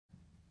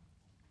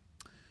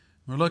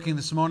We're looking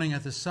this morning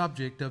at the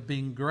subject of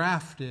being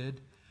grafted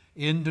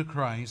into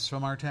Christ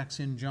from our text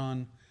in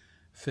John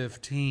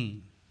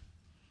 15.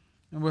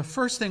 And the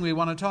first thing we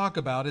want to talk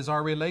about is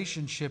our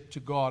relationship to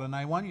God. And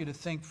I want you to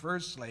think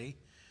firstly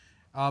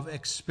of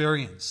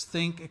experience.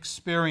 Think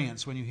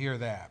experience when you hear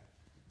that.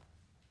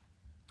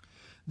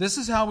 This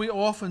is how we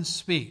often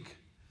speak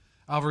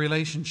of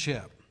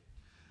relationship.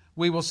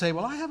 We will say,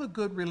 well, I have a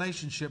good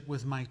relationship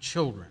with my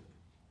children,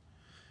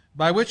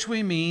 by which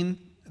we mean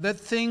that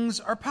things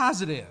are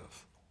positive.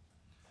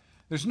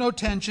 There's no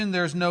tension,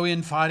 there's no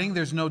infighting,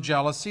 there's no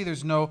jealousy,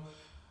 there's no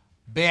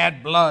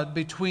bad blood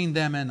between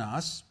them and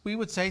us. We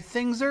would say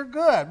things are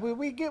good.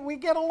 We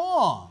get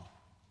along.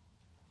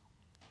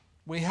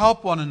 We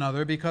help one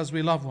another because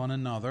we love one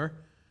another.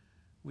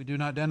 We do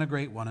not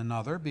denigrate one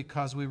another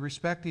because we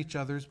respect each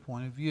other's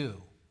point of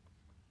view.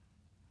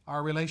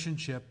 Our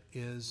relationship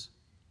is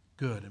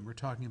good, and we're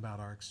talking about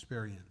our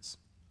experience.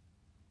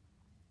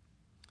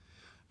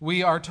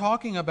 We are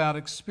talking about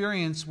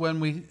experience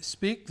when we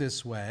speak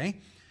this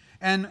way,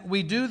 and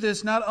we do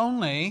this not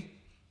only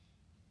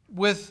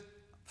with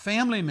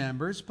family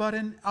members, but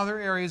in other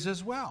areas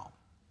as well.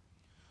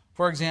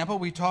 For example,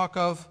 we talk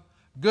of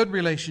good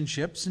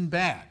relationships and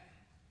bad,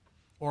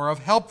 or of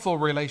helpful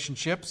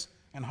relationships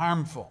and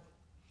harmful,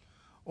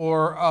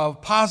 or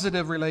of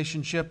positive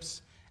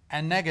relationships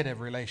and negative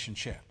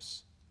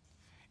relationships.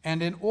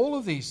 And in all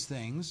of these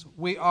things,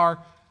 we are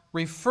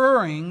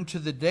referring to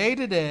the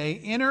day-to-day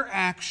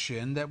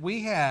interaction that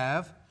we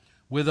have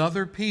with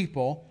other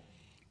people,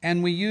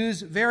 and we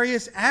use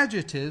various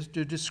adjectives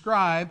to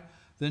describe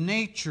the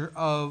nature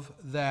of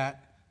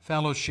that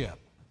fellowship.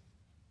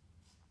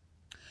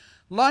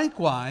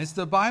 Likewise,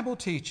 the Bible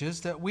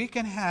teaches that we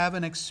can have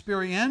an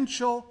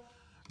experiential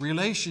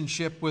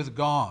relationship with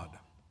God.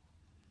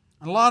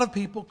 A lot of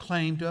people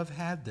claim to have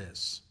had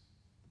this.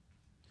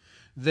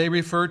 They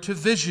refer to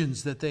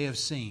visions that they have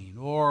seen,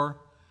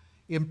 or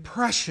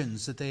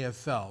impressions that they have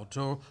felt,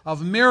 or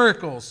of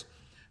miracles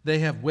they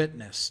have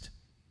witnessed.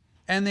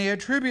 And they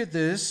attribute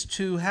this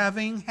to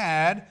having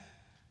had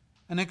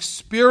an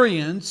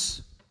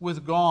experience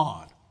with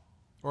God,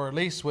 or at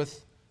least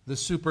with the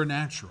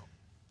supernatural.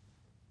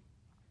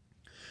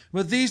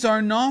 But these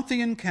are not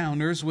the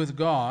encounters with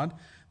God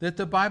that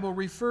the Bible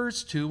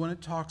refers to when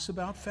it talks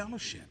about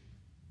fellowship.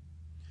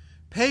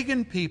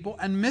 Pagan people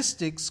and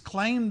mystics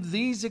claim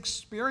these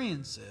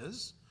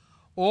experiences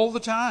all the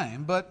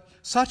time, but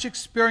such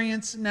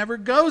experience never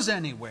goes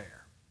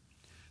anywhere.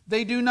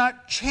 They do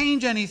not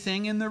change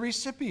anything in the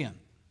recipient.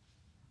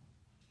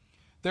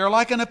 They're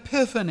like an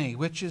epiphany,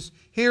 which is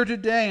here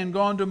today and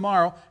gone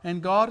tomorrow,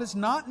 and God is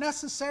not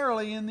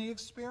necessarily in the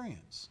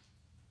experience.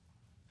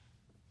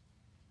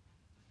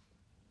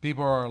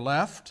 People are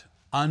left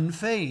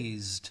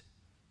unfazed,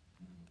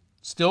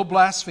 still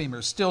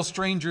blasphemers, still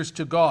strangers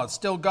to God,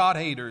 still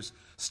God-haters,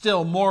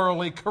 still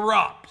morally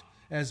corrupt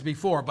as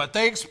before. But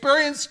they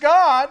experience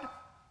God.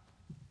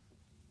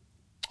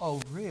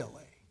 Oh, really?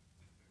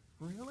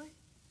 Really?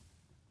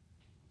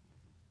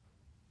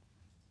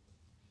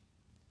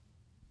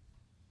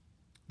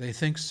 They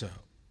think so.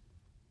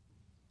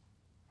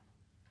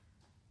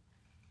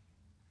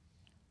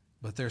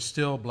 But they're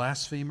still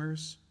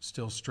blasphemers,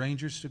 still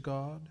strangers to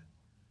God,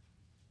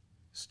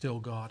 still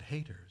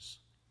God-haters.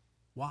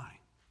 Why?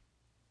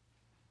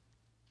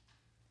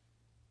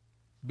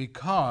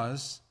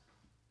 Because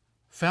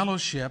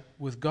fellowship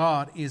with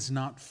God is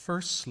not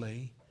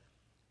firstly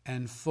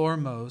and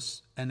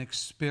foremost an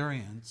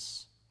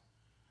experience,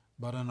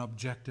 but an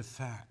objective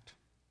fact.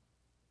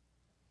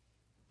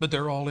 But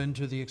they're all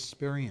into the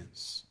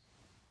experience.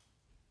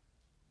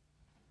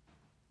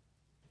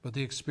 But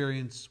the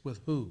experience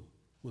with who?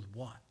 With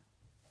what?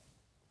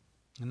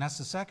 And that's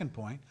the second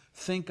point.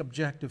 Think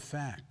objective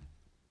fact.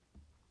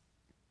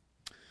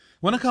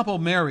 When a couple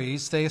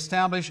marries, they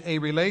establish a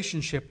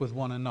relationship with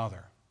one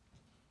another.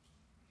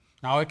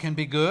 Now, it can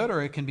be good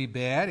or it can be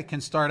bad. It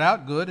can start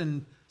out good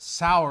and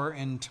sour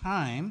in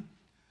time.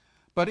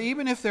 But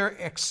even if their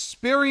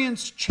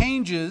experience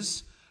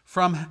changes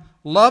from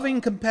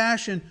loving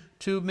compassion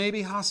to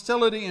maybe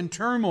hostility and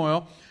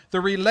turmoil, the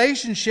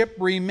relationship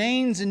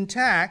remains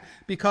intact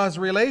because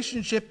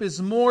relationship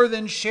is more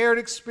than shared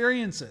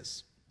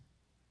experiences.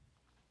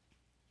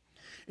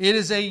 It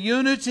is a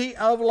unity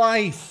of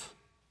life.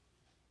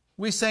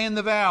 We say in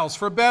the vows,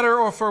 for better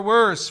or for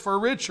worse, for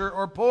richer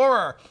or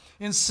poorer,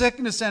 in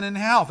sickness and in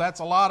health.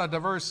 That's a lot of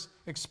diverse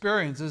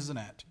experience, isn't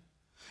it?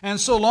 And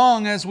so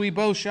long as we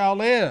both shall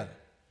live.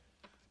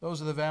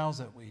 Those are the vows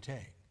that we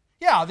take.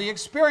 Yeah, the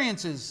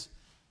experiences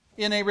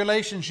in a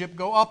relationship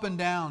go up and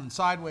down,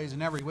 sideways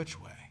and every which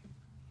way.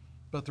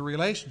 But the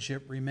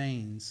relationship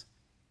remains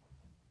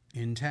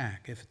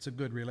intact if it's a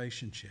good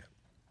relationship.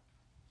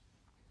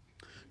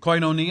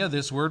 Koinonia,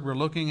 this word we're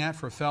looking at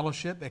for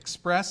fellowship,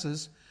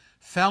 expresses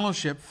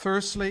fellowship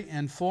firstly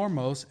and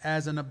foremost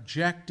as an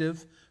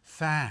objective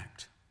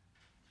fact.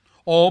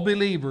 All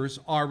believers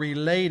are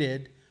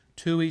related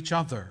to each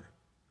other.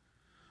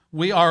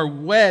 We are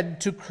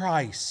wed to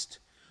Christ.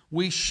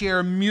 We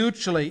share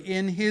mutually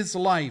in His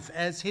life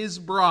as His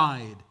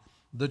bride,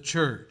 the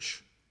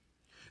church.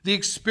 The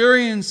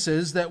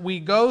experiences that we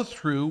go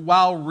through,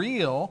 while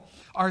real,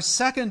 are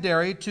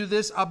secondary to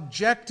this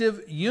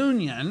objective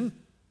union,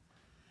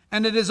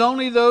 and it is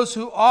only those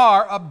who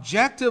are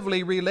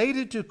objectively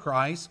related to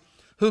Christ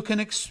who can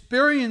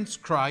experience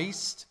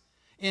Christ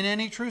in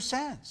any true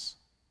sense.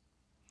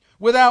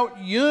 Without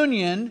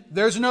union,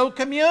 there's no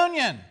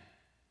communion.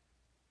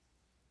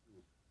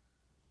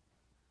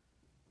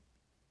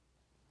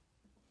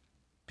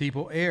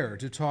 People err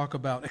to talk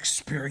about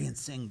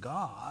experiencing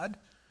God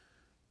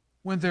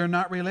when they're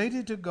not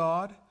related to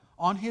God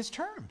on His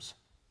terms.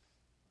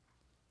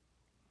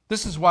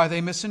 This is why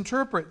they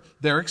misinterpret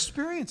their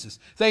experiences.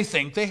 They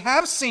think they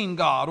have seen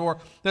God, or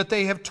that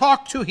they have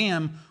talked to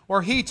Him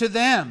or He to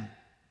them,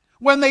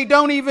 when they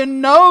don't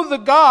even know the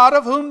God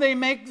of whom they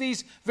make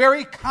these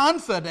very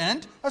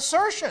confident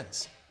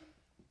assertions.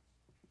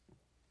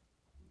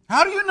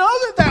 How do you know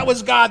that that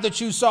was God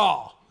that you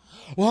saw?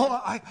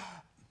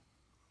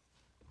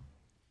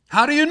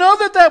 How do you know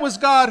that that was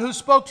God who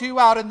spoke to you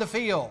out in the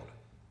field?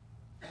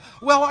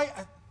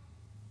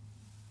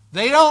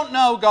 They don't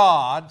know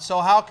God, so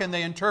how can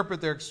they interpret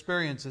their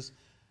experiences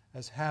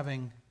as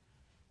having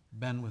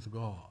been with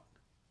God?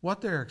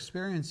 What they're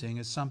experiencing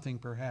is something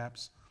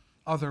perhaps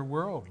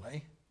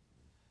otherworldly.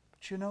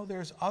 But you know,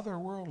 there's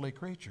otherworldly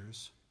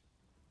creatures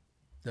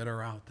that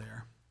are out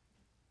there.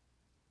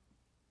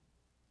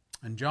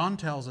 And John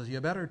tells us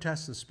you better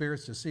test the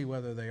spirits to see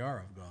whether they are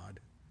of God.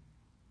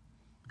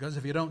 Because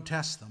if you don't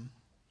test them,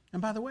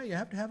 and by the way, you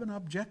have to have an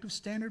objective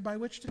standard by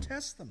which to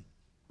test them.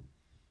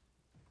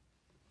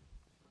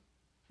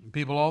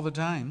 People all the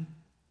time,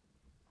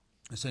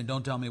 they say,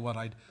 don't tell me what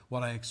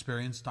I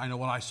experienced. I know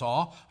what I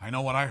saw. I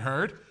know what I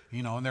heard.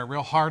 And they're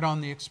real hard on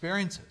the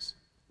experiences.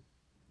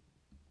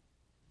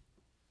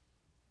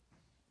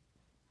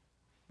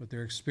 But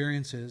their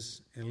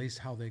experiences, at least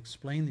how they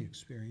explain the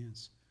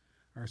experience,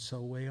 are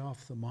so way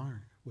off the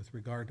mark with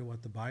regard to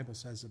what the Bible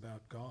says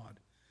about God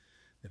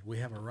that we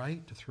have a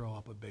right to throw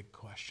up a big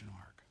question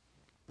mark.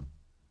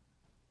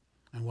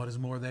 And what is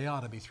more, they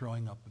ought to be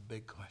throwing up a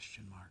big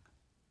question mark.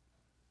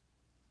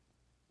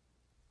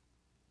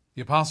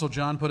 The Apostle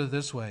John put it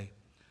this way: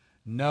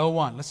 no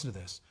one, listen to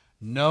this,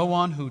 no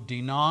one who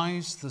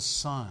denies the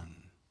Son,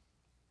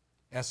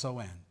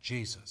 S-O-N,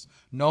 Jesus,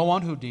 no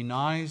one who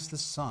denies the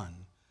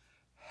Son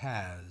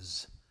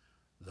has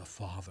the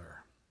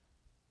Father.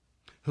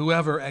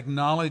 Whoever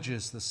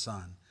acknowledges the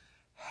Son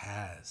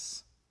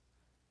has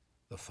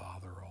the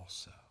Father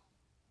also.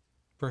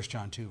 1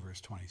 John 2, verse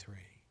 23.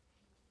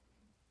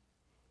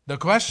 The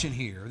question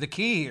here, the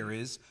key here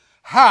is,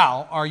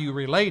 how are you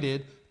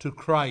related to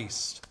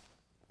Christ?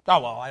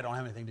 I don't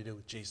have anything to do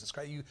with Jesus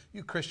Christ.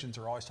 You Christians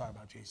are always talking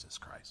about Jesus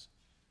Christ.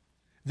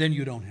 Then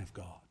you don't have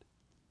God.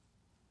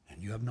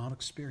 And you have not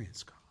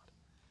experienced God.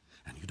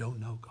 And you don't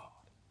know God.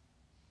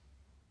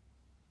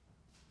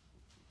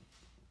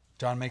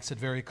 John makes it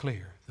very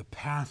clear. The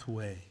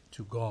pathway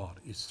to God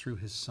is through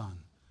His Son,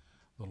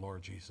 the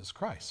Lord Jesus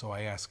Christ. So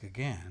I ask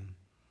again,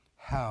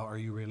 how are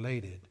you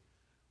related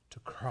to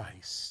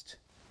Christ?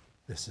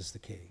 This is the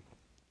key.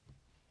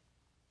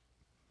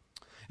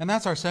 And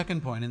that's our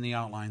second point in the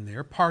outline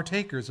there,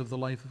 partakers of the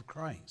life of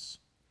Christ.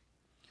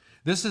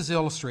 This is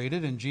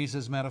illustrated in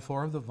Jesus'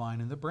 metaphor of the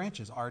vine and the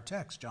branches, our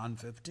text, John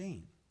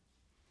 15.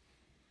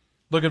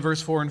 Look at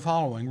verse 4 and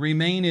following.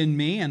 Remain in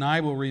me, and I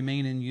will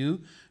remain in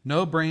you.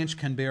 No branch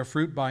can bear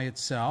fruit by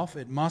itself.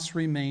 It must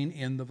remain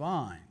in the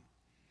vine.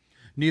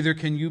 Neither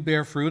can you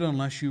bear fruit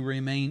unless you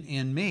remain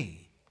in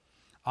me.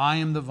 I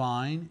am the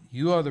vine,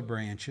 you are the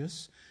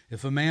branches.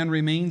 If a man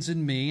remains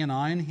in me, and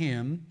I in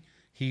him,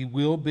 he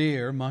will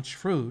bear much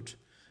fruit.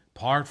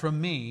 Apart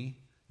from me,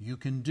 you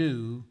can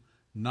do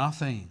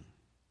nothing.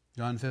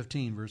 John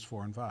 15, verse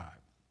 4 and 5.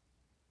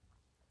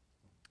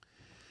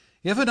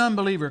 If an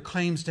unbeliever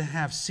claims to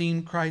have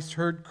seen Christ,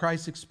 heard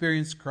Christ,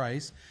 experienced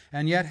Christ,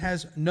 and yet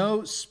has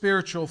no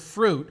spiritual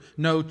fruit,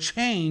 no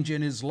change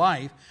in his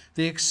life,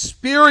 the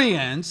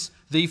experience,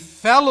 the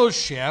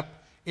fellowship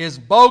is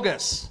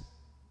bogus.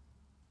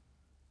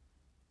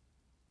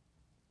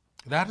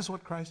 That is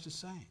what Christ is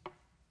saying.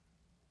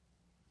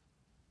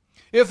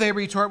 If they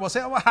retort,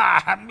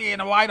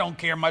 I don't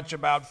care much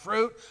about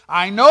fruit.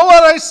 I know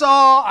what I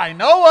saw. I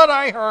know what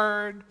I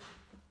heard.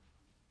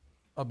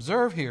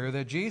 Observe here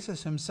that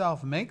Jesus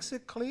Himself makes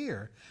it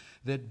clear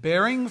that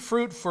bearing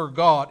fruit for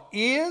God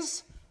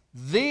is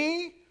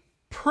the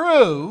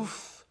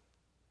proof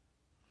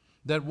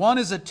that one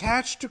is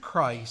attached to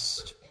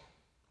Christ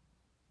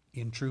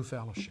in true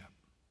fellowship.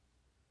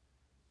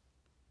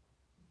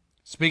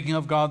 Speaking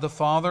of God the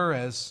Father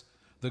as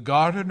the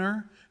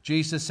gardener,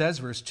 Jesus says,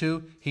 verse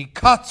 2, He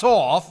cuts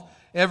off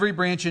every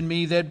branch in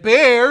me that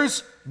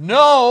bears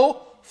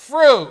no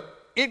fruit.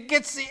 It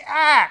gets the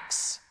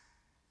axe.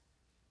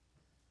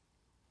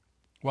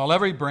 While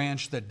every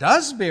branch that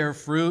does bear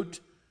fruit,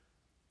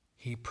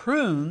 He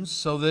prunes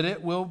so that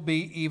it will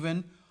be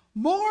even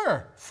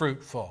more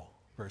fruitful.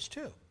 Verse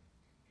 2.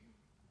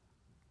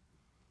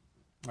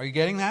 Are you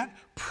getting that?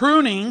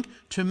 Pruning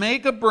to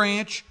make a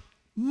branch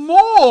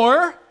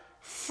more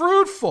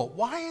fruitful.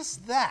 Why is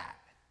that?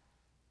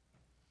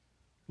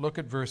 Look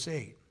at verse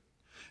 8.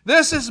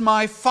 This is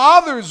my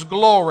Father's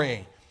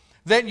glory,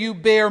 that you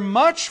bear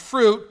much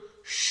fruit,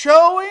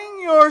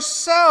 showing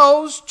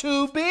yourselves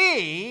to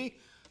be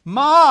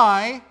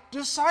my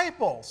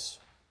disciples.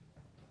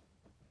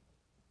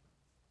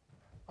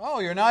 Oh,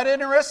 you're not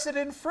interested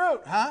in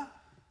fruit, huh?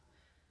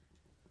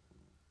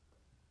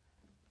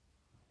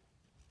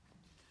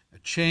 A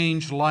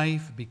changed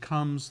life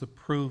becomes the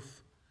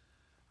proof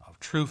of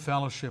true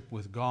fellowship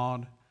with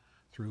God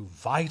through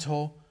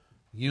vital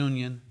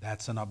union.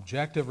 That's an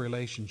objective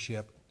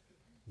relationship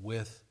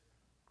with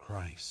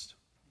Christ.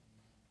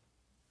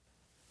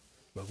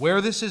 But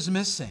where this is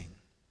missing,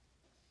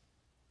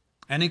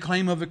 any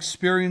claim of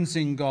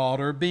experiencing God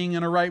or being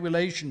in a right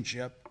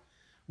relationship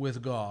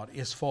with God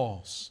is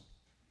false.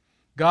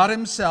 God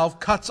Himself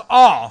cuts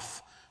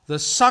off the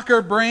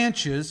sucker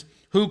branches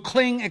who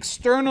cling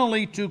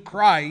externally to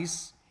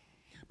Christ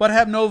but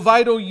have no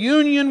vital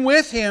union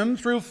with Him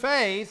through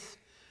faith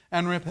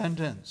and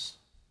repentance.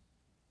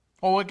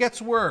 Oh, it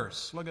gets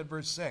worse. Look at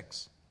verse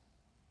 6.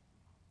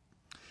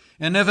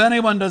 And if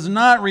anyone does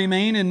not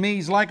remain in me,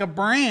 he's like a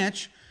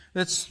branch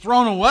that's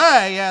thrown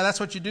away. Yeah, that's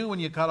what you do when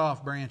you cut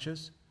off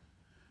branches.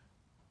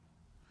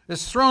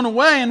 It's thrown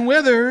away and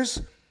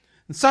withers,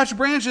 and such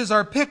branches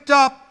are picked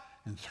up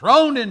and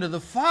thrown into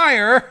the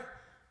fire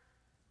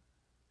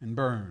and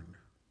burned.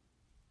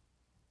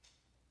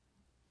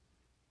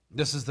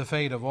 This is the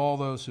fate of all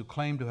those who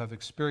claim to have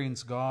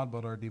experienced God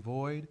but are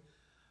devoid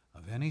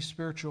of any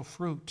spiritual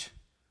fruit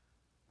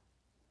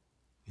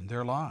in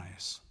their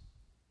lives.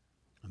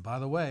 And by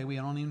the way, we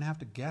don't even have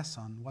to guess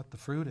on what the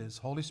fruit is.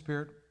 Holy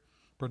Spirit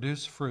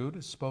produced fruit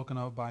is spoken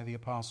of by the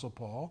Apostle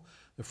Paul.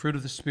 The fruit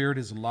of the Spirit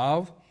is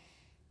love,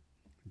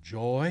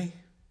 joy,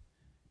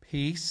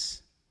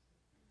 peace,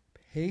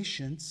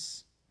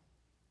 patience,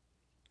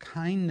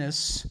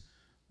 kindness,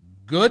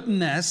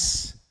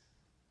 goodness,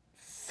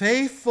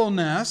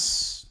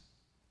 faithfulness,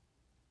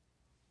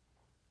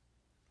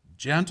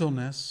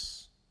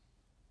 gentleness,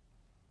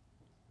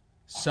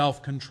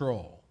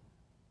 self-control.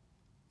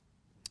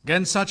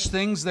 Against such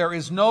things there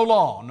is no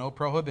law, no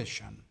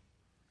prohibition.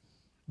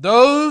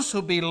 Those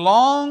who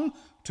belong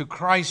to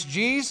Christ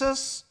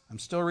Jesus, I'm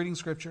still reading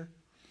Scripture,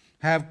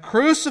 have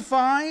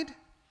crucified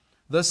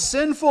the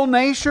sinful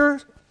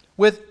nature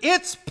with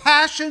its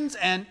passions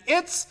and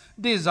its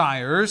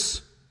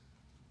desires.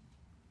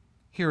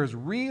 Here is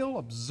real,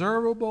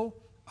 observable,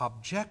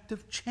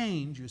 objective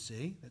change, you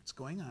see, that's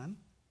going on.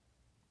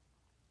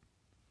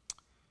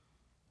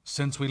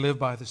 Since we live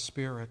by the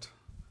Spirit,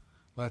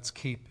 let's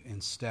keep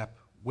in step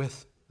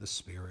with the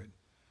Spirit.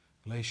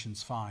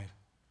 Galatians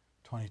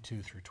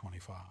 5:22 through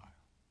 25.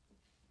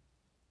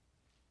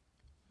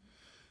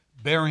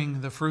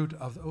 Bearing the fruit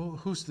of... Oh,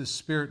 who's the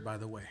Spirit, by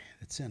the way,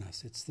 that's in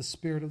us? It's the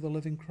Spirit of the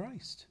living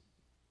Christ.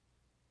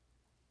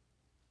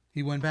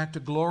 He went back to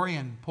glory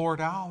and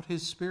poured out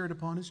His Spirit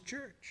upon His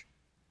church.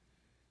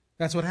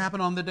 That's what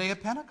happened on the day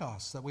of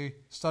Pentecost that we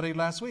studied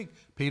last week.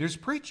 Peter's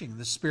preaching.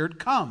 The Spirit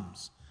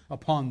comes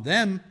upon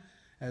them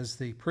as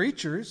the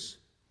preachers,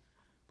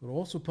 but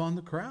also upon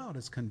the crowd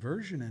as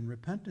conversion and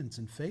repentance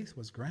and faith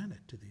was granted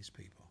to these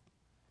people.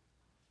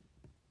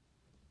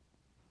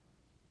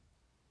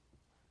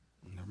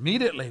 And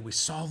immediately we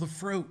saw the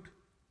fruit.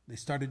 They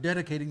started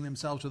dedicating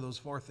themselves to those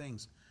four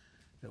things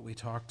that we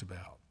talked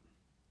about.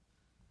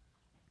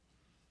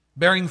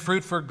 Bearing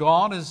fruit for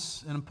God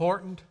is an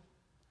important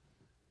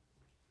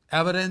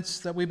evidence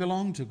that we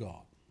belong to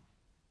God.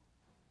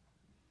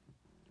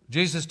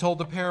 Jesus told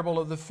the parable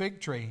of the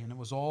fig tree, and it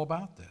was all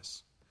about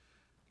this.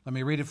 Let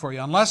me read it for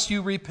you. Unless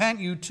you repent,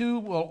 you too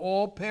will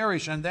all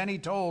perish. And then He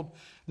told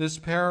this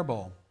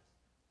parable.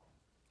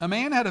 A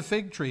man had a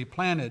fig tree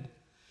planted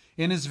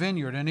in his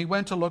vineyard, and he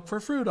went to look for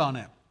fruit on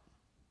it.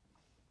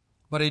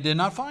 But he did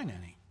not find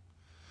any.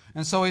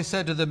 And so he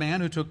said to the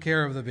man who took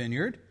care of the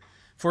vineyard,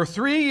 "For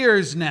 3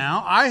 years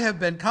now I have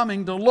been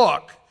coming to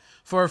look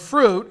for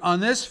fruit on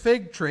this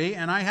fig tree,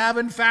 and I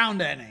haven't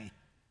found any."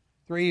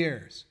 3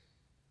 years.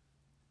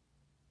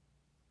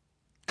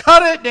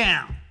 Cut it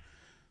down.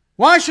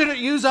 Why should it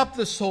use up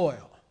the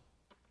soil?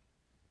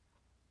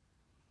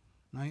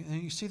 Now,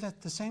 you see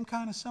that the same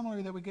kind of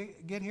similarity that we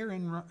get here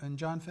in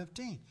John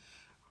 15.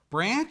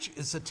 Branch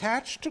is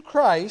attached to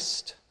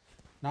Christ,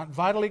 not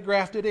vitally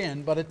grafted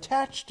in, but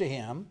attached to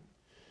Him.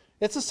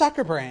 It's a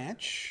sucker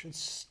branch.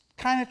 It's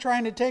kind of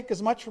trying to take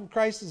as much from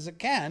Christ as it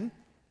can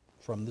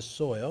from the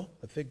soil,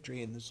 the fig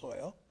tree in the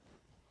soil.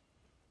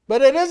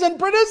 But it isn't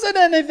producing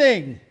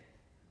anything.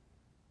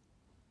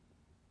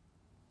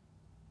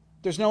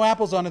 There's no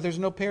apples on it, there's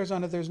no pears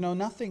on it, there's no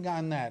nothing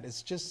on that.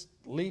 It's just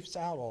leaves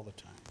out all the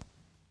time.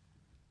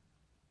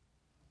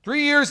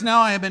 3 years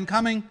now I have been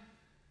coming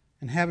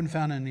and haven't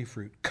found any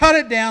fruit. Cut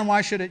it down,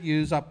 why should it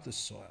use up the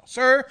soil?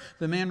 Sir,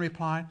 the man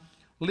replied,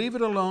 leave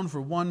it alone for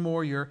 1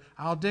 more year.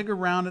 I'll dig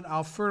around it,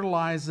 I'll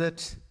fertilize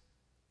it.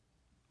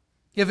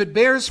 If it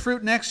bears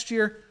fruit next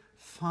year,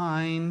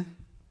 fine.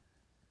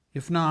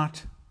 If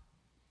not,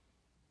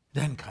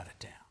 then cut it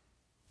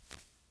down.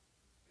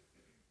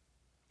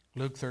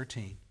 Luke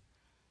 13.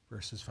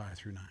 Verses 5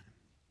 through 9.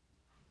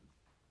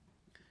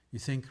 You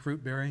think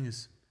fruit bearing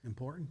is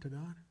important to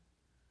God?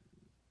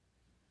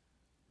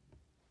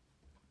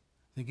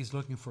 Think He's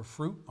looking for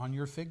fruit on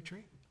your fig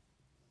tree?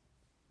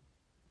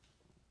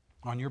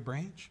 On your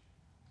branch?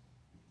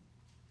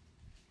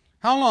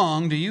 How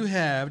long do you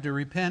have to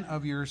repent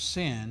of your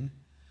sin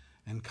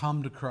and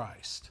come to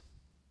Christ?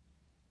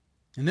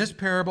 In this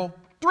parable,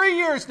 3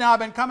 years now I've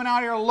been coming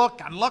out here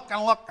looking.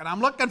 I'm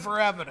looking for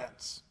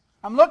evidence.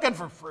 I'm looking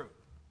for fruit.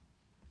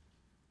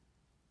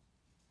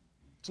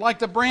 It's like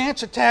the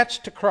branch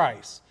attached to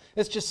Christ.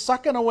 It's just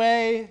sucking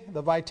away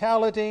the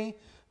vitality,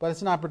 but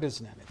it's not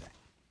producing anything.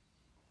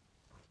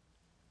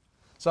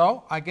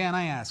 So, again,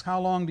 I ask, how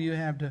long do you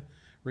have to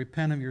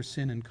repent of your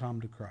sin and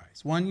come to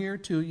Christ? 1 year,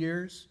 2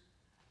 years?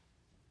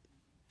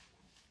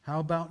 How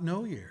about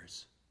no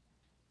years?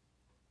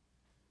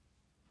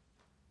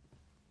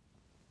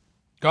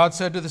 God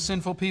said to the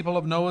sinful people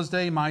of Noah's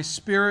day, "My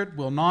spirit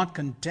will not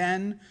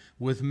contend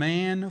with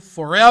man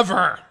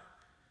forever,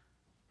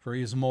 for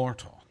he is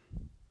mortal."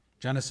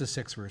 Genesis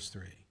 6, verse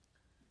 3.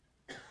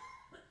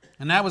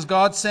 And that was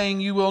God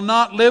saying, you will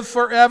not live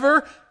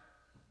forever,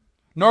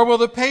 nor will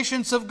the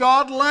patience of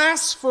God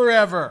last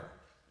forever.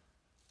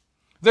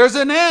 There's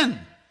an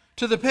end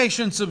to the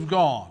patience of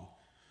God.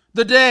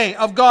 The day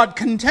of God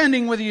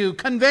contending with you,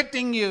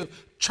 convicting you,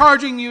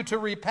 charging you to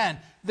repent.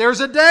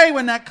 There's a day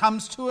when that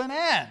comes to an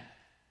end.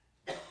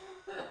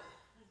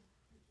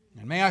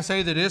 And may I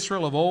say that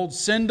Israel of old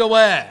sinned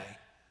away.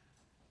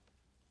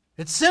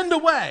 It sinned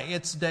away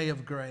its day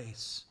of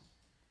grace.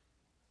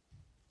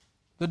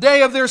 The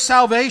day of their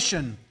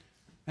salvation.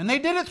 And they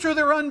did it through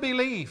their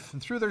unbelief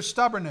and through their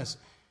stubbornness.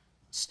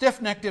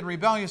 Stiff-necked and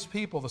rebellious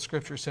people, the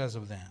Scripture says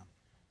of them.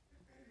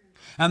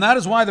 And that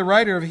is why the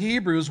writer of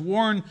Hebrews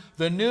warned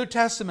the New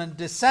Testament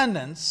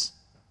descendants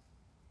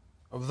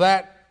of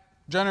that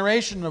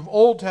generation of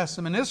Old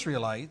Testament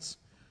Israelites,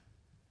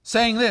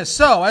 saying this,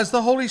 "So, as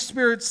the Holy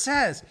Spirit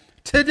says,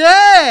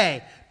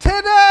 today,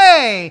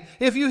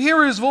 if you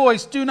hear His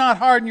voice, do not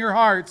harden your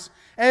hearts,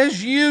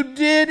 as you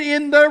did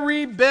in the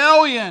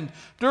rebellion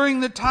during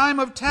the time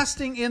of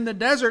testing in the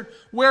desert,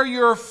 where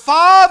your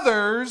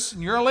fathers,"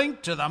 and you're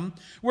linked to them,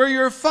 "where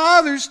your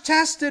fathers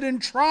tested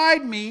and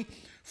tried me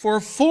for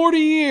 40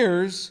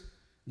 years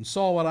and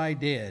saw what I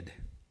did.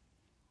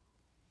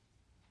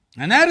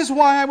 And that is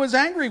why I was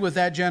angry with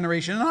that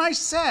generation. And I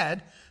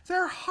said,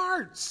 their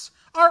hearts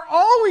are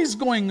always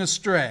going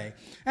astray,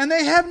 and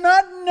they have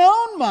not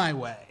known my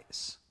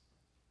ways.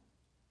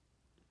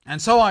 And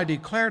so I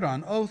declared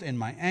on oath in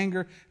my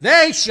anger,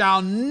 they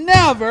shall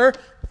never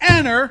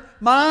enter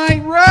my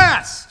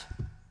rest."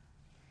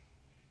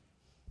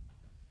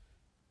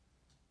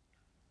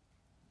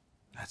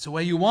 That's the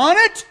way you want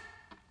it?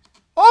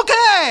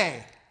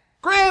 Okay,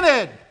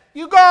 granted,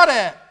 you got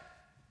it.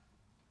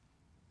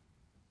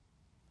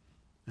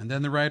 And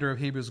then the writer of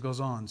Hebrews goes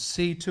on,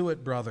 "See to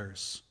it,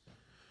 brothers,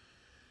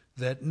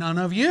 that none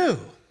of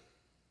you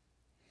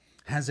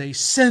has a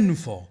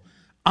sinful,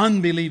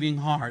 unbelieving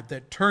heart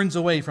that turns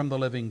away from the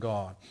living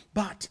God.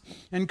 But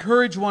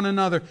encourage one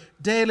another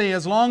daily,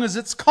 as long as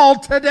it's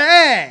called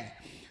today,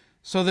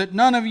 so that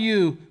none of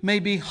you may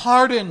be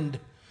hardened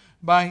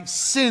by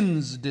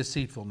sin's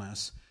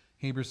deceitfulness."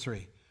 Hebrews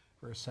 3,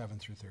 verse 7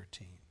 through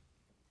 13.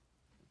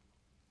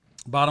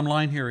 Bottom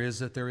line here is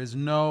that there is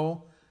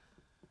no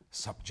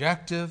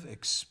subjective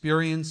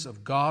experience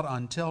of God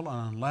until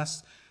and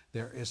unless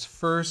there is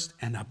first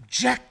an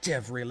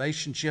objective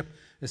relationship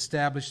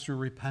established through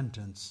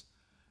repentance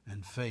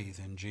and faith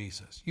in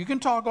Jesus. You can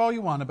talk all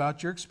you want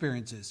about your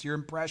experiences, your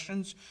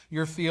impressions,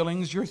 your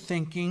feelings, your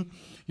thinking,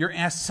 your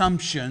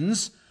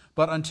assumptions,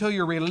 but until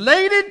you're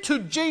related to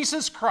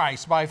Jesus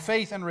Christ by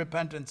faith and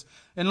repentance,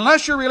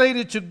 unless you're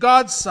related to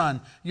God's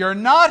Son, you're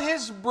not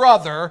His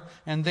brother,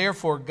 and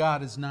therefore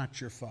God is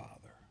not your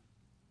Father.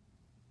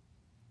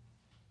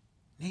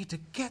 We need to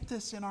get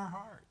this in our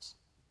hearts.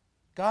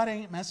 God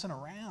ain't messing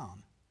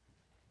around.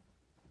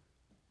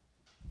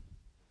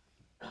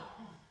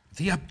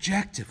 The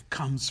objective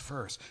comes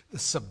first. The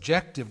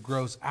subjective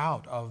grows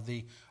out of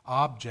the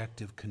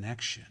objective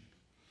connection.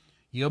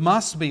 You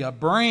must be a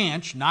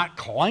branch, not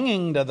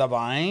clinging to the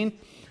vine,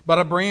 but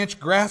a branch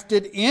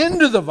grafted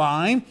into the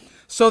vine,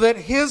 so that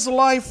His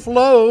life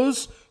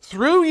flows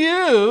through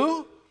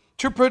you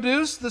to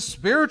produce the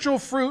spiritual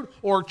fruit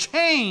or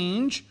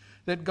change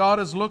that God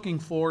is looking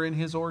for in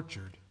His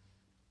orchard.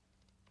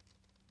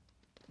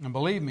 And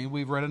believe me,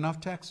 we've read enough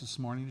texts this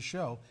morning to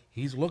show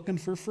He's looking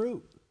for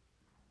fruit.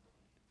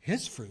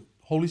 His fruit,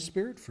 Holy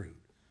Spirit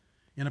fruit,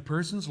 in a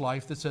person's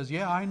life that says,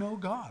 yeah, I know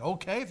God.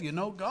 Okay, if you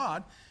know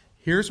God,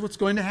 here's what's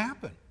going to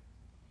happen.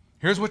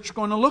 Here's what you're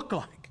going to look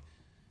like.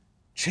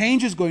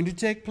 Change is going to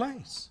take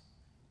place.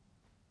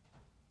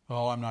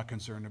 Oh, I'm not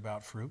concerned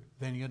about fruit.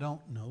 Then you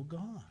don't know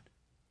God.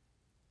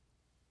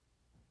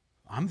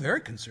 I'm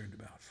very concerned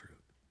about fruit.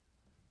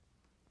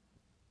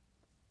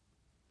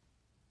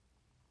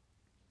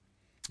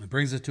 It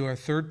brings us to our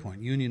third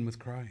point, union with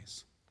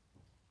Christ.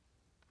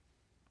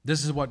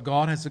 This is what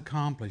God has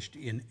accomplished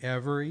in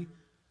every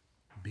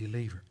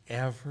believer.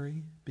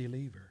 Every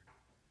believer.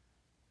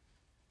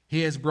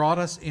 He has brought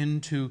us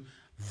into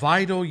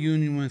vital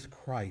union with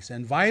Christ.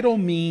 And vital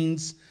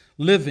means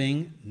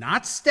living,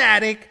 not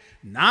static,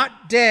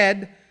 not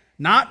dead,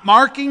 not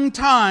marking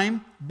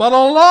time, but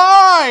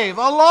alive,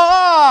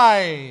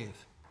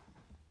 alive.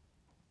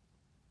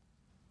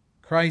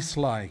 Christ's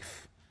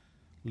life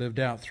lived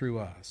out through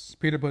us.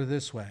 Peter put it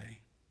this way: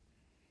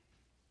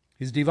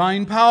 His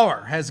divine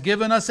power has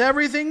given us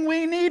everything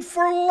we need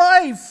for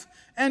life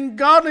and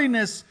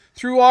godliness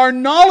through our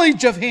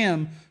knowledge of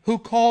Him who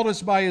called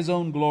us by His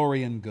own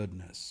glory and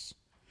goodness.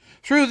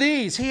 Through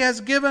these, He has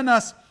given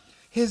us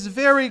His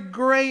very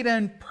great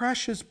and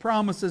precious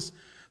promises,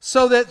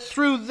 so that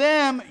through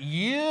them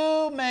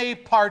you may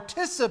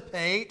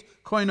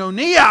participate,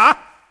 koinonia,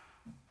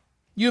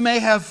 you may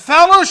have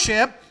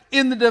fellowship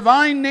in the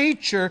divine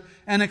nature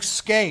and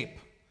escape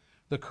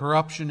the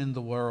corruption in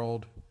the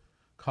world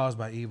caused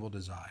by evil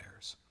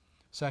desires.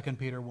 2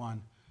 Peter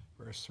 1,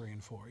 verse 3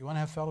 and 4. You want to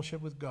have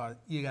fellowship with God,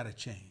 you got to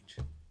change.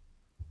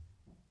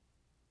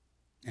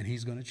 And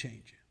He's going to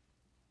change you.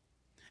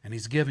 And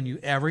He's given you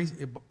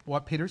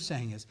what Peter's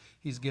saying is,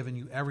 He's given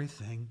you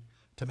everything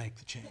to make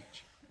the change.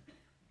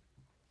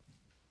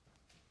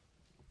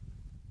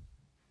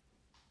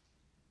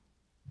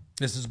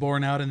 This is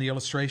borne out in the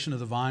illustration of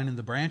the vine and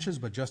the branches,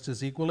 but just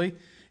as equally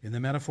in the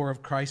metaphor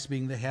of Christ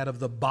being the head of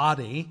the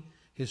body,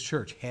 His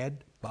church,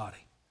 head,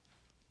 body.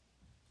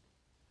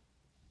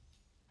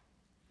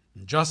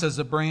 And just as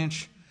a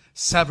branch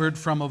severed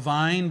from a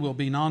vine will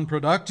be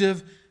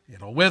non-productive,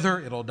 it'll wither,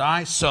 it'll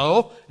die,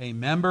 so a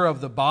member of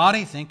the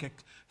body, think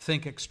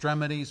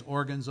extremities,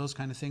 organs, those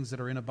kind of things that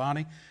are in a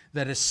body,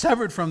 that is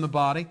severed from the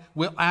body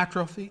will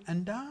atrophy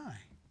and die.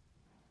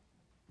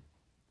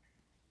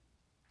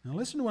 Now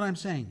listen to what I'm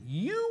saying.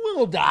 You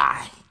will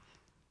die,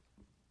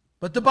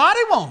 but the body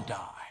won't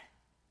die.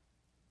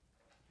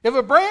 If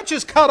a branch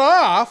is cut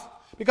off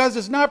because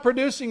it's not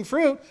producing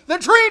fruit, the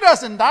tree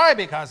doesn't die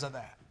because of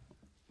that.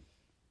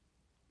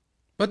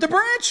 But the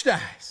branch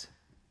dies.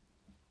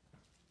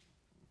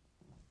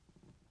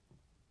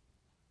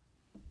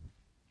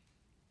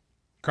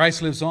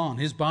 Christ lives on.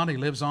 His body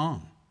lives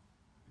on.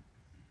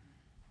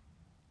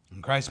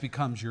 And Christ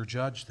becomes your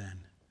judge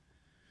then,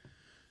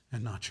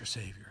 and not your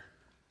Savior.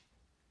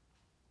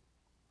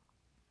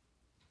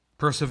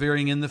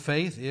 Persevering in the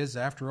faith is,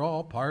 after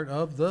all, part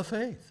of the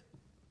faith.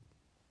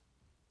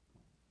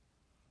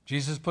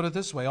 Jesus put it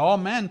this way: all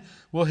men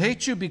will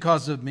hate you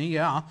because of me,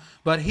 yeah,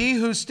 but he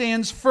who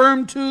stands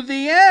firm to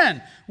the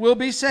end will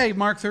be saved.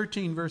 Mark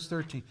 13, verse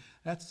 13.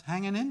 That's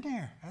hanging in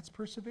there. That's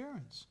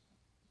perseverance.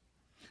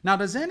 Now,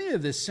 does any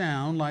of this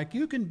sound like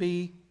you can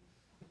be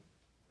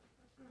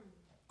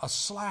a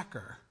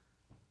slacker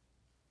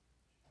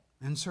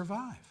and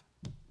survive?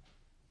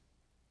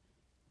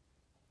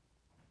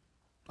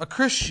 A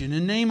Christian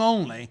in name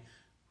only,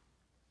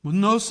 with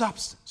no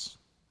substance.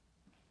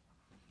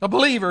 A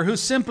believer who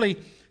simply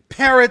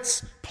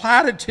parrots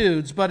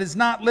platitudes but is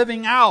not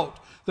living out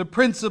the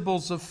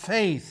principles of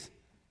faith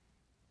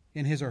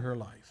in his or her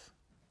life.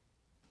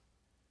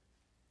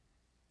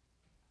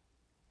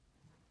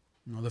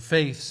 The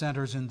faith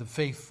centers in the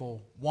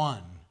faithful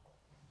one,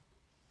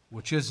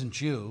 which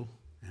isn't you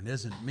and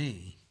isn't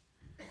me.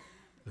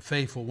 The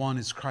faithful one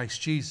is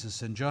Christ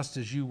Jesus, and just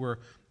as you were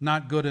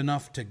not good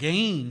enough to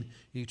gain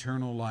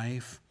eternal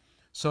life,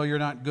 so you're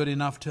not good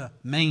enough to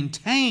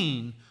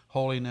maintain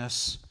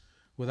holiness,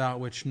 without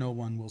which no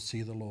one will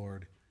see the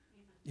Lord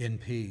in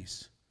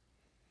peace.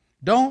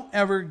 Don't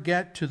ever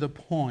get to the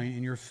point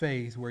in your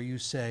faith where you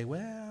say,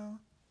 well,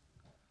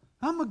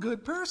 I'm a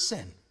good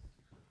person.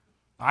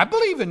 I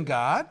believe in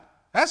God.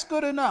 That's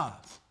good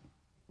enough.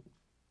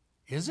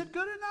 Is it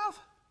good enough?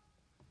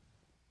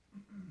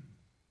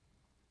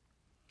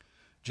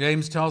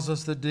 James tells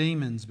us the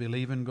demons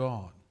believe in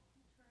God,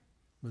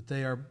 but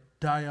they are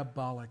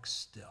diabolic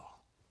still.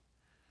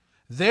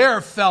 Their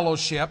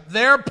fellowship,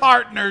 their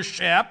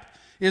partnership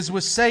is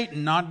with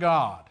Satan, not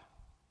God.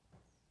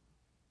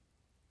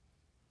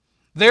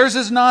 Theirs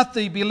is not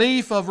the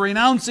belief of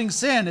renouncing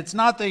sin. It's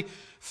not the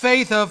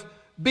faith of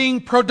being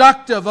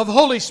productive of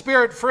Holy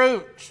Spirit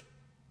fruit.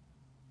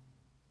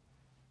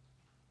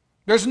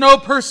 There's no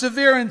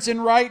perseverance in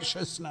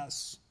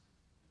righteousness.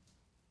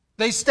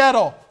 They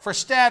settle for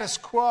status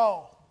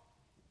quo.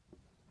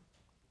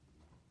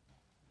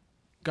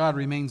 God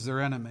remains their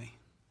enemy,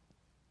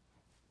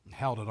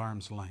 held at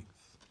arm's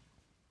length.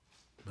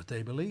 But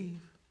they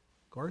believe.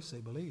 Of course they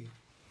believe.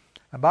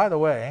 And by the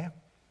way,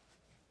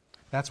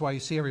 that's why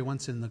you see every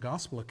once in the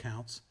gospel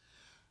accounts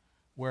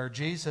where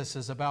Jesus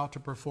is about to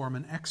perform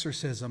an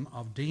exorcism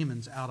of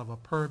demons out of a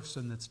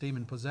person that's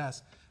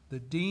demon-possessed. The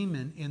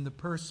demon in the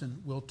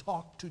person will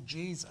talk to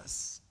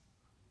Jesus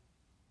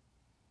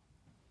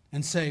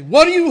and say,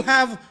 "What do you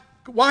have?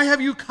 Why have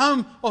you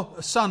come, oh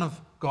Son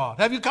of God?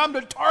 Have you come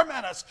to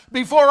torment us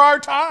before our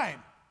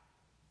time?"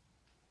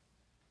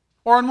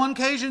 Or on one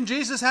occasion,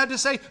 Jesus had to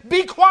say,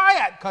 "Be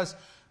quiet," because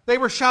they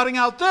were shouting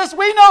out this,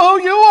 "We know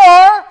who you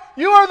are.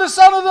 You are the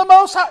Son of the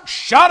Most High."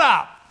 Shut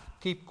up.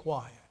 Keep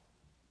quiet.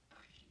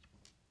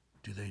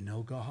 Do they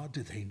know God?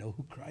 Do they know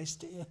who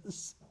Christ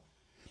is?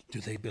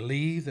 Do they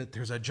believe that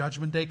there's a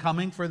judgment day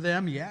coming for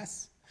them?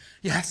 Yes.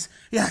 Yes,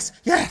 yes,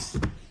 yes.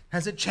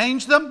 Has it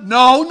changed them?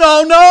 No,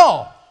 no,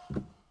 no.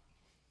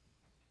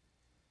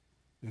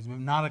 They're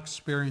not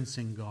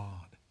experiencing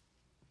God.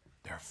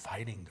 They're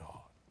fighting God.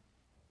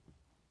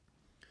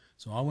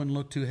 So I wouldn't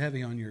look too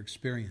heavy on your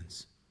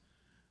experience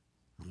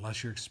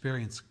unless your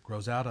experience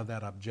grows out of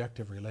that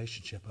objective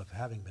relationship of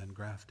having been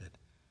grafted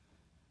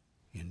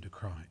into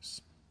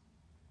Christ.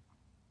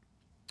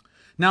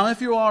 Now,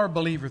 if you are a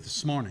believer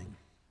this morning,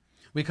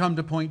 we come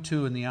to point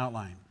 2 in the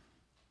outline.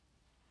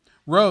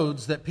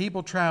 Roads that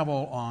people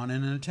travel on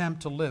in an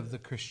attempt to live the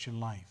Christian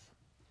life.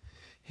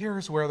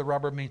 Here's where the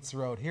rubber meets the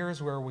road.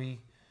 Here's where we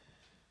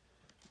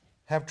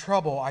have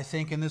trouble, I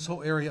think, in this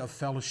whole area of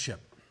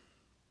fellowship.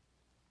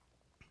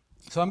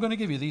 So I'm going to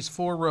give you these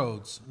 4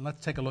 roads, and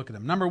let's take a look at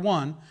them. Number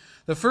 1,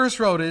 the first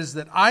road is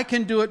that I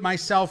can do it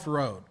myself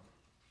road.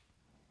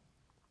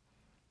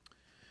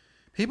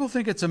 People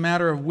think it's a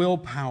matter of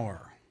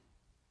willpower.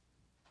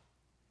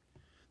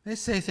 They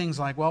say things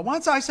like, well,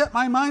 once I set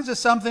my mind to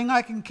something,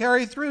 I can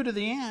carry through to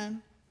the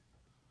end.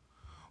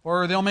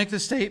 Or they'll make the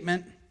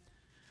statement,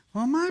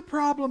 well, my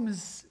problem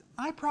is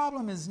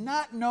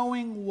not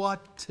knowing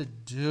what to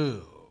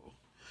do.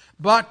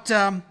 But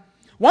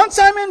once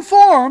I'm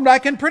informed, I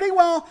can pretty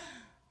well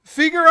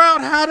figure out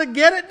how to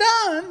get it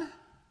done.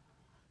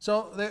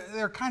 So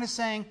they're kind of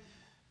saying,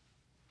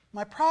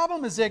 my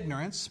problem is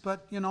ignorance,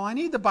 but I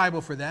need the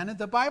Bible for that. And if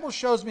the Bible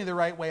shows me the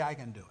right way, I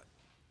can do it.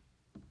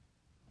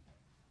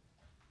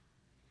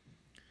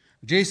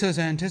 Jesus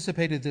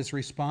anticipated this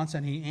response,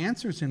 and he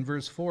answers in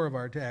verse 4 of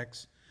our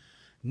text,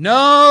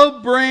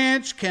 no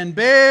branch can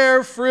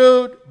bear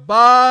fruit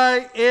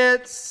by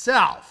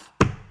itself.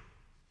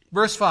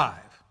 Verse 5.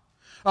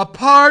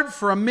 Apart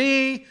from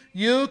me,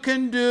 you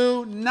can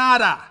do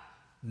nada.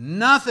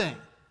 Nothing.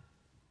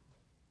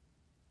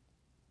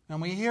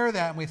 And we hear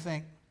that and we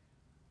think,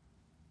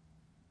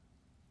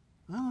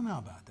 I don't know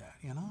about that.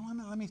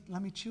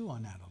 Let me chew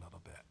on that a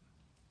little bit.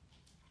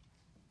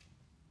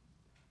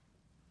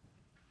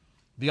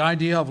 The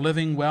idea of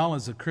living well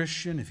as a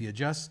Christian, if you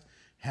just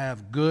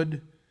have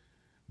good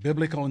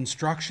biblical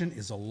instruction,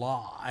 is a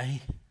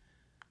lie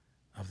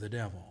of the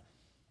devil.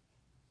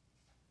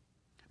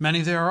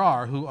 Many there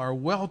are who are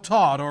well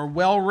taught or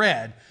well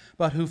read,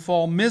 but who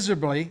fail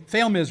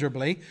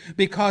miserably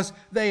because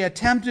they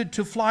attempted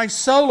to fly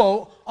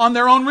solo on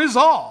their own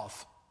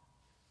resolve.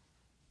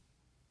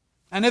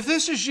 And if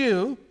this is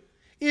you,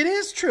 it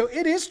is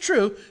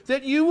true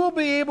that you will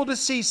be able to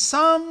see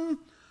some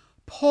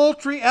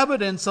paltry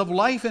evidence of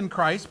life in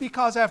Christ,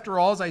 because after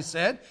all, as I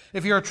said,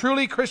 if you're a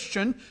truly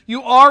Christian,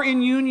 you are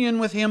in union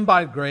with Him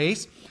by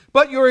grace,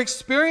 but your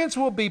experience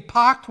will be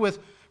pocked with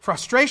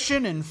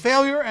frustration and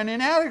failure and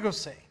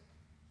inadequacy.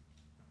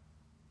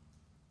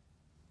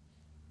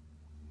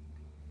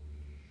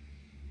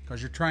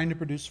 Because you're trying to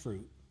produce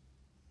fruit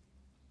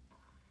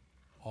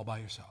all by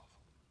yourself.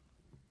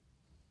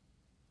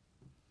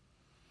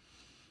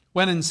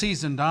 When in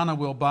season, Donna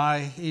will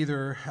buy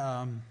either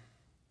a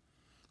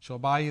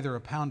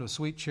pound of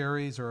sweet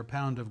cherries or a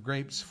pound of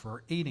grapes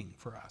for eating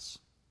for us.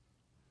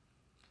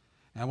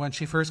 And when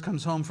she first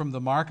comes home from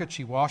the market,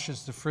 she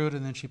washes the fruit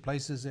and then she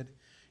places it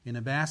in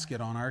a basket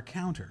on our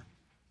counter.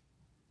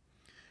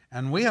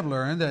 And we have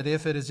learned that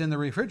if it is in the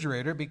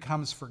refrigerator, it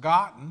becomes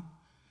forgotten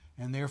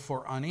and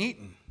therefore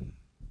uneaten.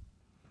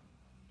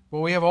 But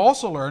we have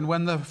also learned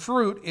when the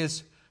fruit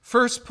is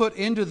first put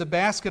into the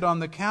basket on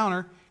the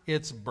counter,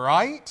 it's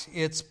bright,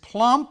 it's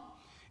plump,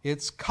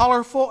 it's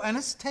colorful, and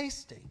it's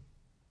tasty.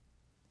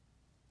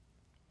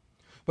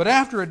 But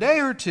after a day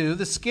or two,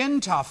 the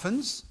skin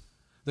toughens,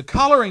 the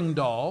coloring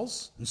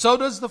dulls, and so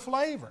does the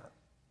flavor.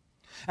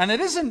 And it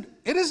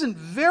isn't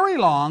very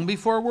long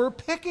before we're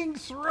picking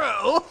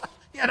through,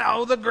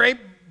 the grape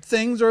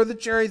things or the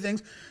cherry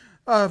things,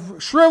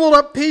 shriveled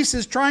up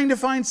pieces, trying to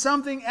find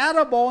something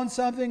edible and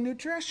something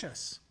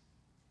nutritious.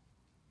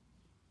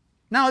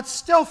 Now, it's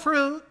still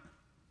fruit.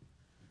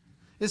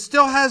 It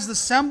still has the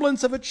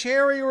semblance of a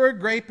cherry or a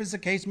grape, as the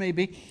case may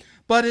be,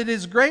 but it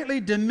is greatly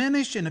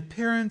diminished in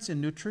appearance,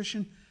 in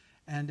nutrition,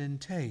 and in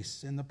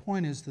taste. And the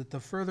point is that the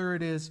further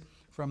it is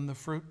from the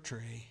fruit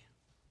tree,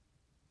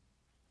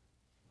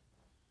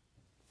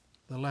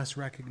 the less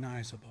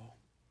recognizable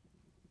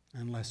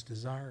and less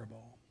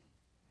desirable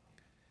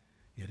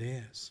it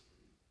is.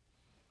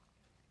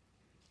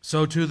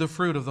 So too the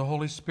fruit of the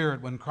Holy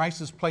Spirit, when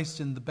Christ is placed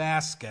in the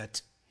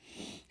basket,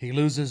 He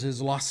loses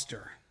His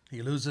luster.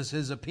 He loses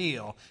His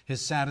appeal,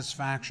 His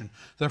satisfaction.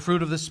 The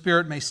fruit of the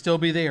Spirit may still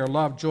be there,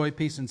 love, joy,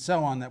 peace, and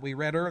so on, that we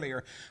read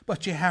earlier,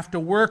 but you have to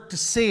work to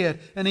see it,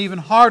 and even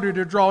harder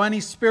to draw any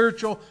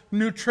spiritual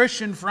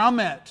nutrition from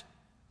it.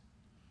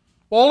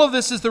 All of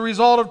this is the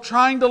result of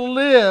trying to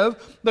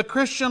live the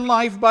Christian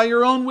life by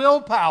your own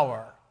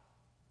willpower.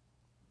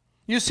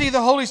 You see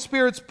the Holy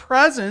Spirit's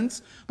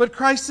presence, but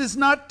Christ is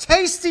not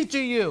tasty to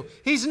you.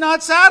 He's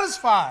not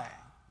satisfying.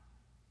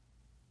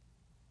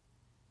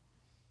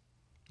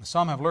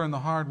 Some have learned the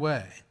hard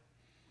way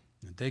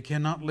that they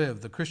cannot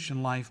live the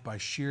Christian life by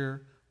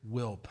sheer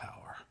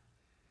willpower.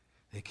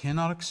 They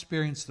cannot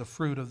experience the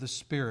fruit of the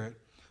Spirit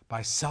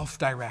by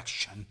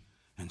self-direction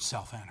and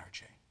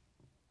self-energy.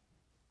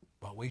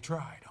 But we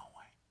try, don't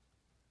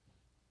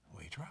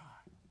we? We try.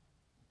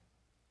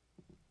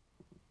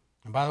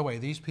 And by the way,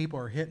 these people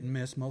are hit and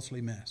miss,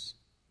 mostly miss,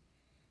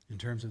 in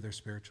terms of their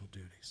spiritual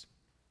duties.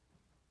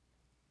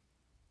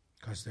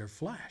 Because their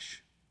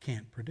flesh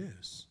can't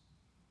produce,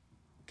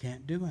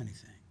 can't do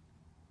anything.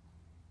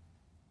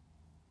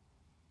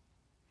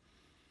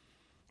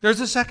 There's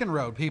a second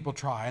road people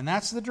try, and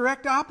that's the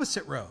direct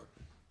opposite road.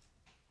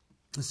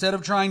 Instead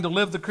of trying to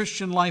live the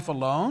Christian life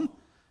alone,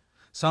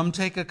 some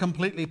take a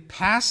completely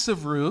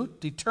passive route,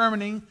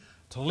 determining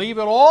to leave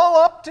it all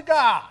up to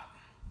God.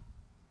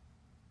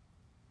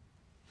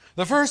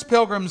 The first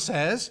pilgrim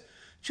says,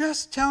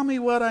 just tell me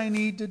what I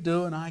need to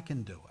do and I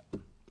can do it.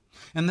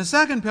 And the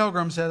second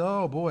pilgrim said,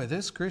 oh boy,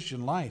 this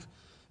Christian life,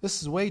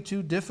 this is way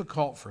too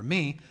difficult for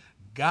me.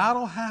 God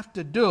will have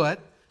to do it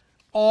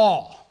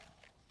all.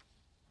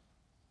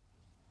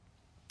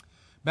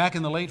 Back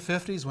in the late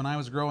 50s, when I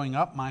was growing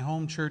up, my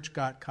home church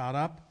got caught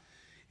up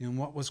in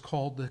what was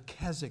called the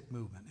Keswick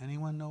movement.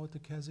 Anyone know what the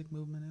Keswick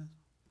movement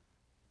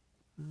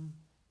is?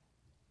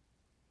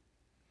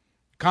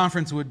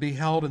 Conference would be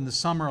held in the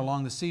summer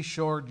along the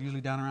seashore,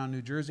 usually down around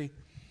New Jersey.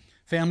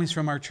 Families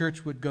from our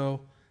church would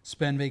go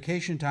spend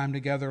vacation time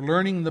together,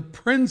 learning the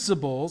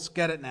principles,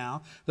 get it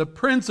now, the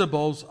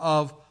principles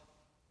of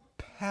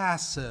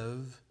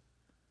passive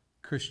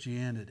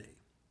Christianity.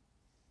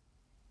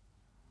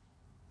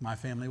 My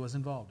family was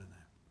involved in that.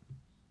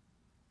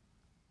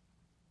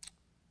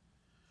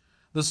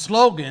 The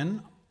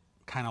slogan,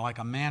 kind of like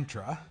a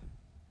mantra,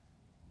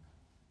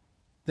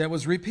 that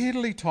was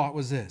repeatedly taught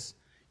was this: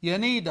 you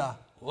need to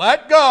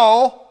let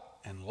go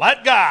and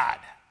let God.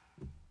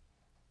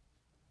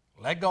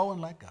 Let go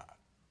and let God.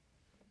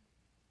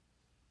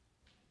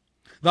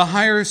 The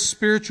higher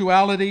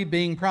spirituality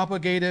being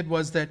propagated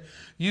was that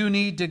you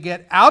need to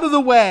get out of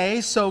the way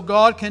so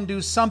God can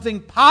do something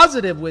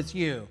positive with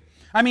you.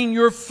 I mean,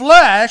 your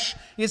flesh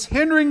is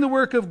hindering the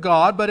work of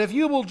God, but if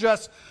you will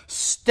just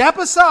step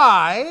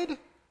aside,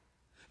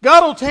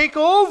 God will take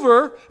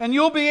over and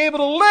you'll be able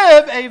to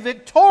live a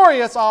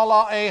victorious,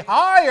 a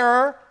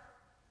higher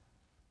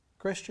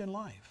Christian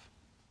life.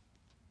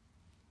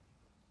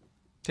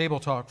 Table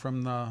Talk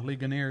from the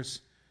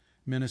Legionnaires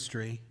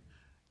Ministry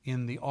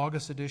in the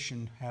August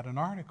edition had an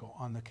article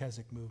on the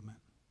Keswick movement.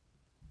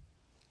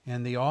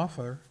 And the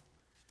author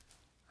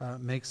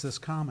makes this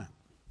comment.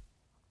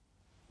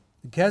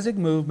 The Keswick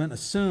movement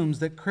assumes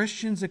that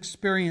Christians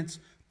experience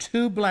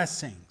two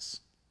blessings.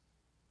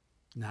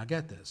 Now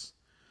get this.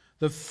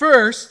 The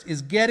first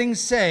is getting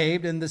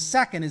saved, and the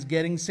second is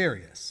getting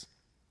serious.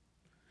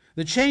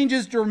 The change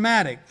is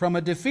dramatic, from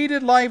a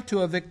defeated life to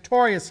a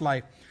victorious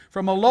life,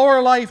 from a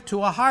lower life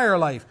to a higher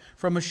life,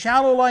 from a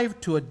shallow life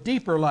to a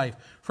deeper life,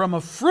 from a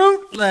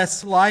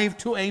fruitless life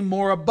to a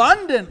more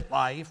abundant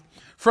life,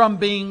 from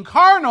being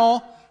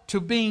carnal to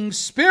being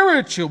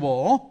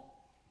spiritual,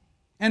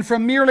 and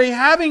from merely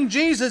having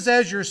Jesus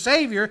as your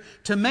Savior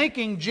to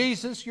making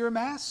Jesus your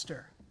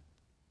Master.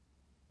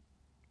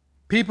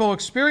 People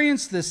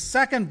experience this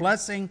second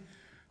blessing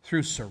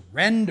through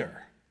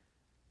surrender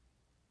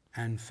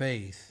and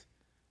faith.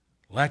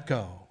 Let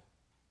go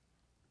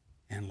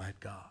and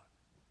let God.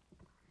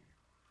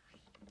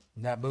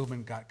 And that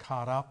movement was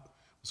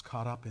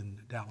caught up in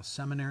Dallas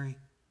Seminary,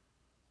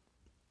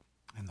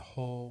 and the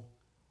whole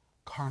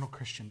carnal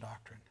Christian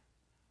doctrine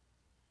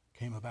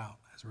came about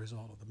as a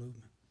result of the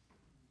movement.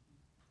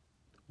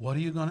 What are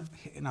you going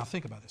to... Now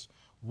think about this.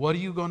 What are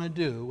you going to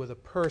do with a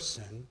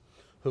person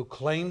who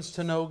claims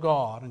to know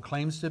God and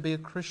claims to be a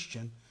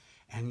Christian,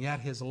 and yet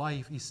his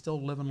life, he's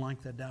still living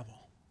like the devil?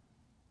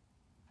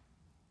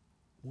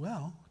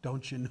 Well,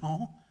 don't you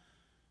know?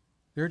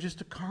 They're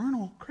just a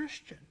carnal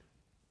Christian.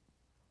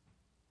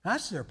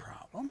 That's their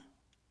problem.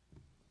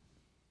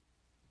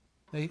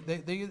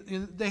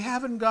 They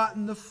haven't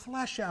gotten the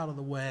flesh out of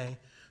the way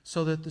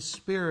so that the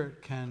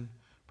Spirit can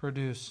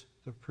produce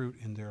the fruit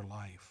in their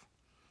life.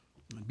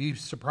 You'd be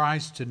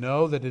surprised to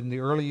know that in the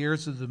early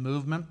years of the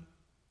movement,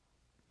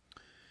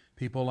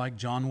 people like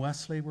John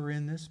Wesley were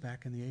in this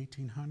back in the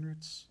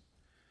 1800s.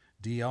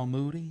 D.L.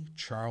 Moody,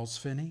 Charles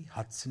Finney,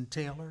 Hudson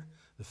Taylor,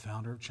 the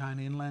founder of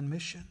China Inland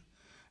Mission.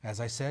 As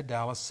I said,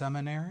 Dallas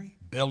Seminary,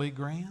 Billy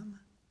Graham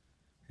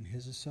and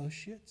his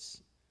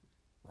associates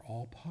were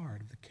all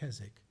part of the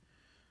Keswick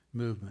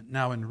movement.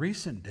 Now, in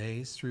recent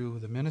days, through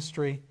the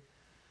ministry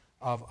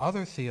of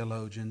other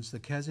theologians, the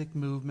Keswick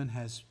movement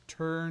has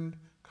turned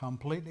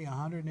completely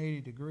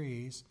 180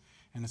 degrees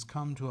and has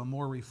come to a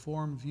more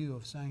reformed view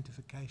of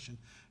sanctification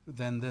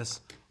than this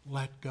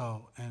let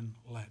go and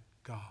let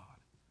God.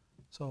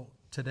 So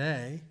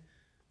today,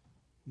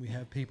 we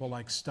have people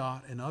like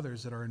Stott and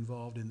others that are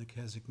involved in the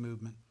Keswick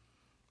movement,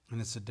 and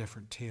it's a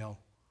different tale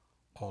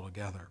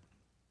altogether.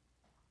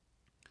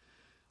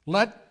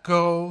 Let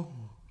go,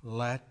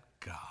 let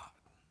God.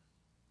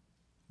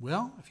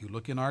 Well, if you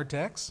look in our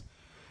text,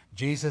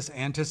 Jesus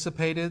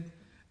anticipated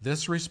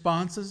this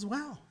response as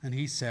well. And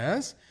he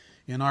says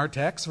in our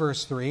text,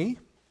 verse 3,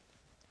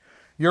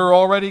 you're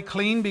already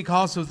clean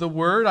because of the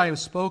word I have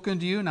spoken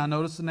to you. Now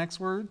notice the next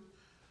word.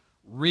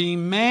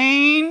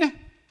 remain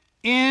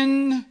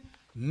in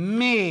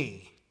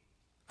me.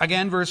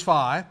 Again, verse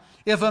 5.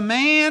 If a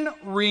man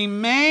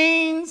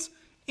remains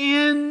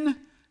in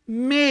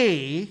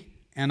me,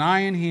 and I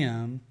in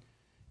him,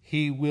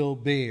 he will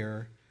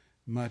bear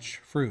much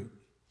fruit.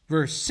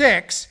 Verse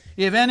 6.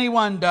 If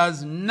anyone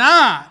does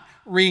not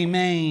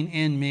remain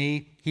in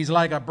me, he's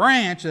like a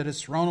branch that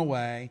is thrown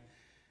away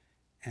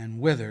and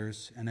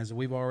withers, and as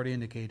we've already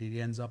indicated,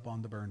 he ends up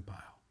on the burn pile.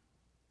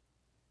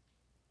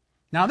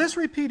 Now, this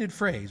repeated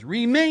phrase,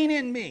 remain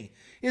in me,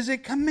 is a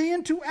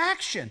command to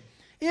action.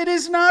 It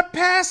is not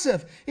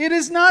passive. It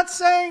is not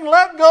saying,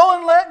 let go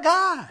and let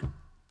God.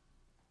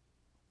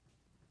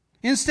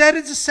 Instead,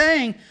 it's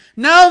saying,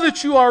 now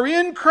that you are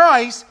in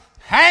Christ,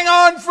 hang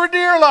on for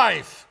dear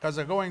life, because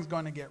the going's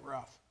going to get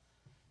rough.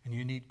 And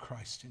you need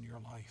Christ in your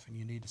life, and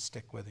you need to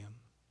stick with Him.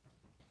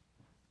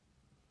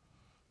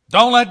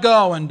 Don't let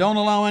go, and don't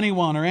allow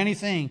anyone or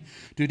anything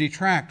to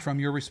detract from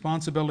your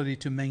responsibility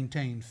to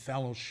maintain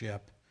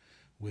fellowship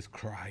with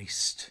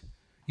Christ.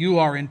 You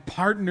are in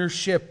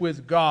partnership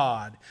with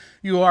God.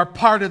 You are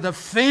part of the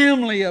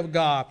family of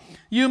God.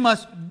 You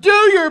must do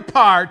your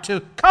part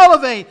to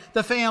cultivate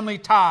the family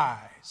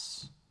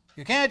ties.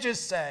 You can't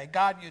just say,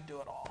 God, you do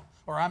it all.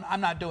 Or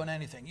I'm not doing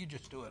anything. You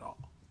just do it all.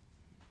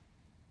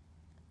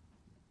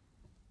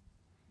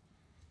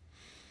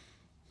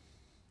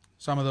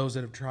 Some of those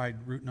that have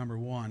tried route number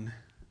 1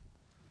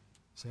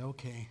 say,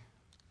 okay,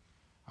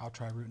 I'll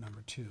try route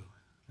number 2.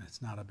 And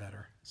it's not a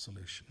better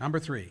solution. Number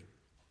 3.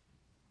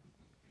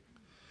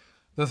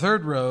 The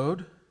third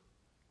road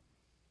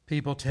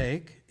people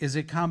take is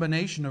a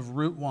combination of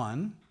route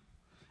 1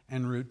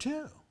 and route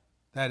 2.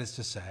 That is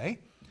to say,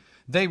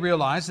 they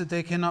realize that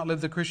they cannot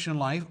live the Christian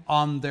life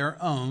on their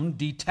own,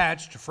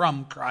 detached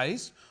from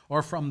Christ,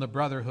 or from the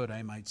brotherhood,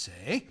 I might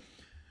say.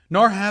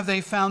 Nor have they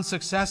found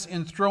success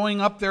in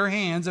throwing up their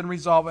hands and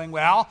resolving,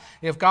 well,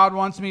 if God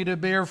wants me to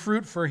bear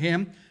fruit for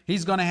Him,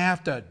 He's going to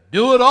have to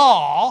do it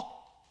all.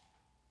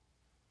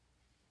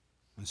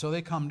 And so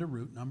they come to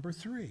route number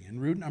 3. And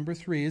route number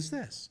 3 is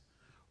this.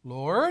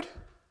 Lord,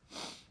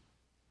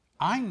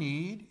 I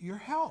need your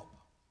help.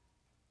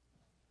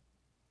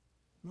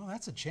 Well,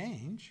 that's a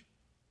change.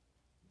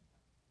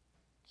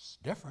 It's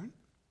different.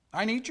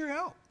 I need your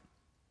help.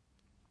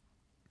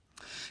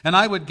 And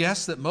I would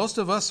guess that most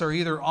of us are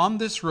either on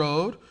this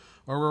road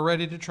or we're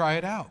ready to try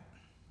it out.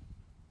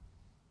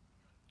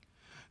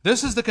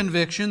 This is the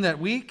conviction that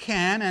we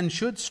can and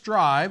should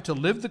strive to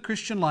live the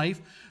Christian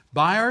life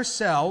by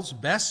ourselves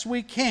best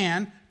we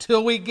can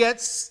till we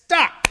get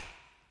stuck,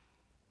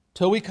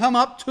 till we come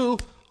up to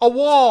a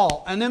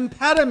wall, an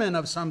impediment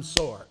of some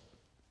sort.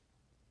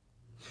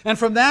 And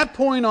from that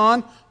point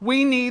on,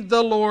 we need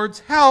the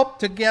Lord's help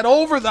to get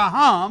over the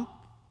hump.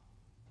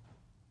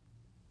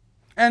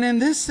 And in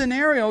this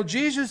scenario,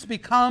 Jesus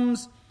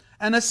becomes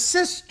an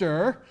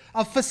assister,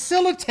 a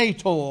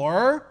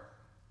facilitator.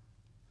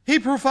 He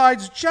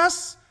provides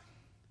just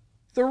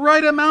the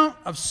right amount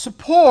of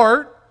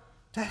support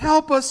to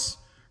help us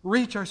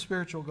reach our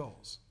spiritual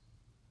goals.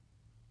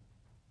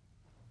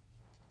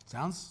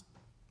 Sounds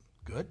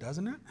good,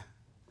 doesn't it?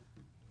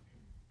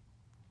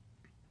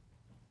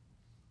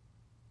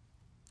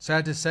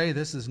 Sad to say,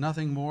 this is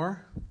nothing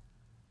more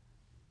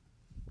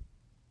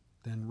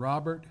than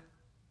Robert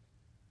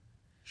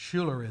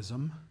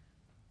Schullerism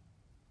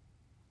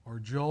or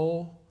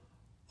Joel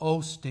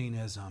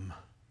Osteenism,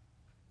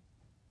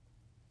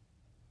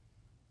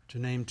 to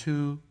name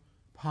 2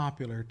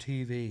 popular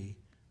TV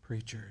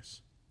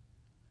preachers.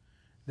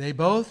 They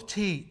both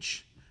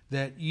teach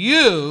that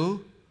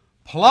you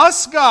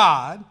plus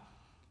God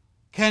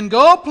can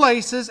go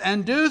places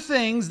and do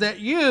things that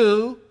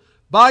you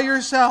by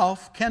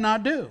yourself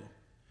cannot do.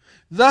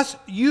 Thus,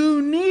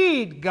 you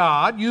need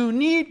God, you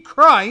need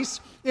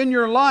Christ in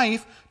your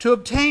life to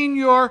obtain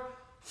your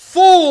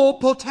full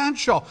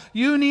potential.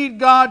 You need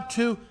God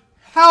to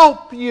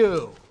help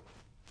you.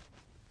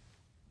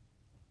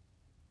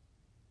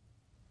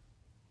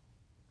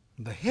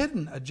 The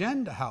hidden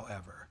agenda,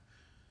 however,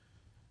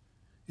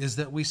 is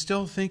that we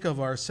still think of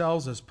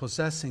ourselves as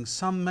possessing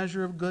some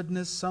measure of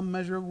goodness, some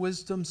measure of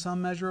wisdom,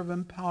 some measure of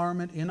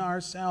empowerment in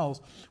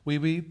ourselves. We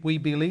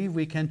believe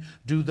we can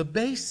do the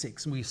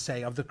basics, we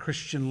say, of the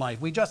Christian life.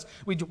 We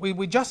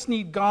just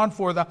need God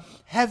for the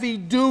heavy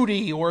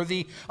duty or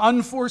the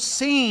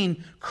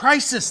unforeseen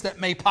crisis that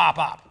may pop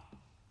up.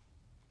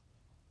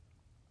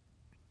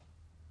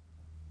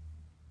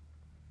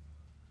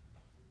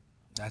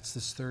 That's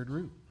this third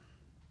route.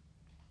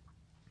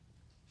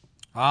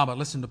 But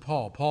listen to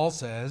Paul. Paul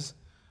says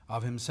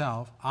of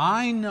himself,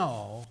 I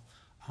know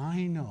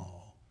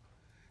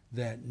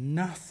that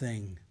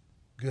nothing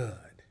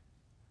good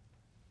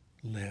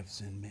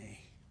lives in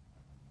me.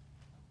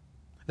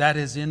 That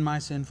is in my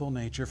sinful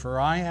nature, for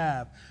I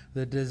have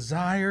the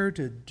desire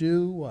to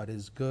do what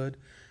is good,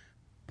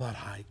 but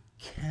I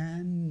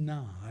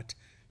cannot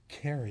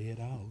carry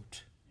it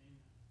out.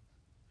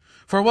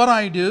 For what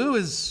I do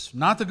is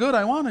not the good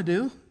I want to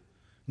do.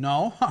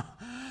 No,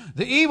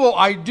 the evil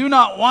I do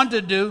not want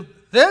to do,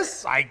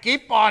 this I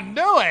keep on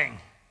doing.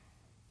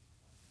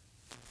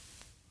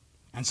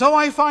 And so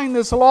I find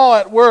this law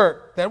at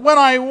work, that when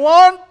I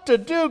want to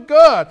do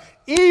good,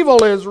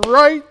 evil is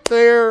right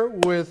there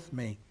with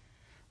me.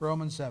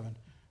 Romans 7,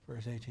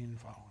 verse 18 and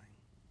following.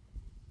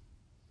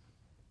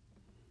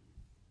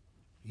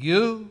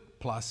 You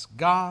plus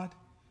God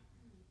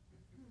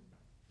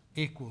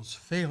equals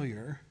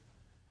failure,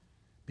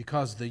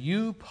 because the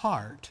you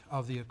part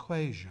of the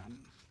equation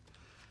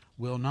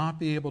will not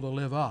be able to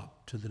live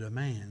up to the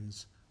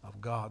demands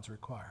of God's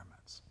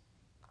requirements.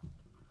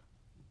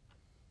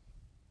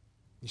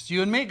 It's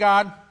you and me,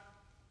 God.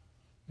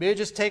 We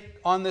just take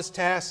on this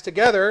task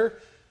together,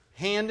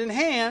 hand in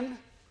hand.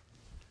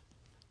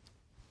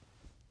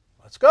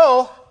 Let's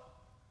go.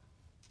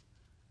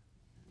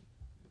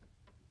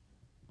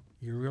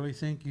 You really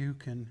think you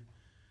can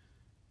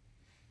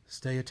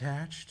stay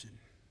attached and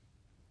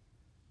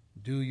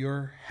do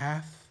your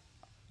half,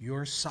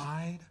 your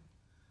side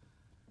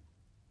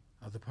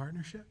of the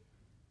partnership?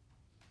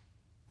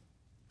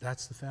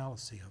 That's the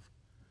fallacy of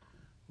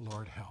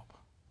Lord, help.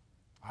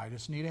 I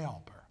just need a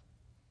helper.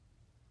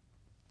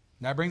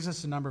 And that brings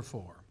us to number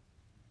 4,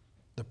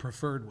 the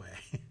preferred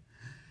way.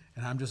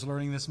 And I'm just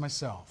learning this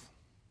myself.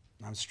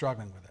 I'm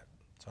struggling with it.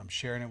 So I'm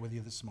sharing it with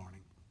you this morning.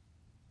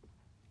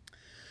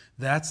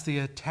 That's the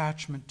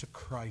attachment to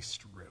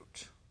Christ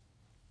route.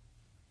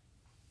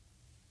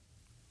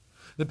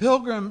 The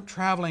pilgrim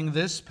traveling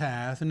this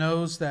path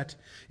knows that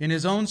in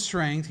his own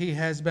strength he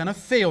has been a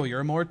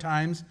failure more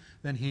times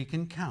than he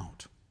can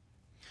count.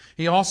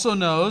 He also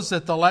knows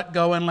that the let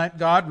go and let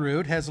God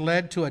route has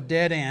led to a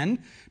dead end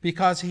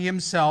because he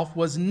himself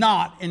was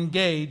not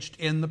engaged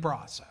in the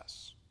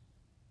process.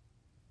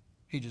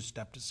 He just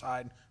stepped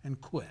aside and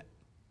quit.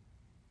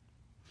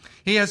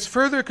 He has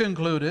further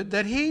concluded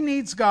that he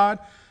needs God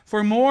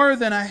for more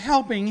than a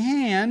helping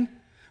hand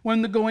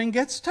when the going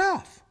gets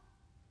tough.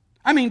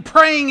 I mean,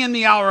 praying in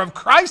the hour of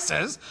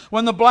crisis,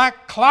 when the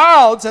black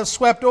clouds have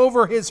swept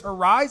over his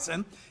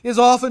horizon, is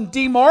often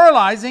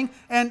demoralizing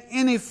and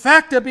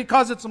ineffective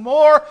because it's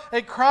more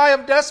a cry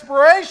of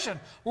desperation.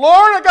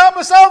 Lord, I got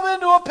myself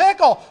into a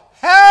pickle.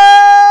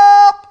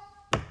 Help!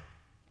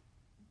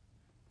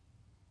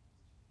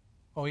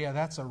 Oh yeah,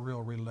 that's a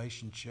real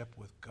relationship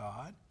with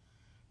God.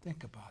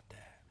 Think about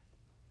that.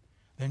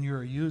 Then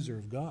you're a user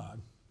of God.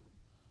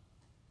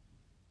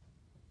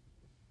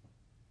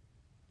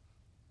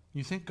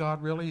 You think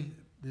God really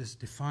is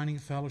defining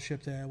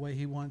fellowship that way?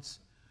 He wants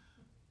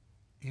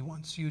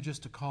you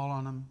just to call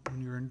on Him when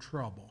you're in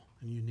trouble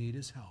and you need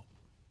His help.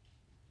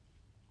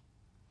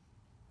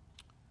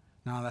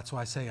 Now, that's why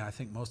I say I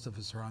think most of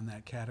us are on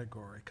that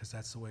category, because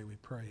that's the way we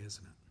pray,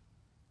 isn't it?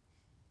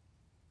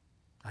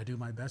 I do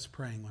my best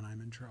praying when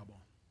I'm in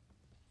trouble.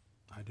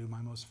 I do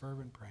my most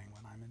fervent praying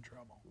when I'm in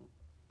trouble.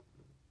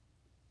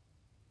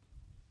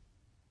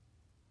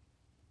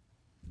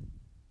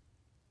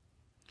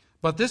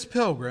 But this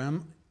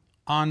pilgrim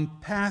on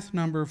path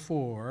number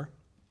 4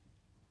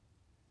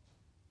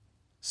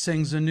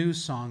 sings a new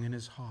song in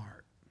his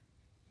heart.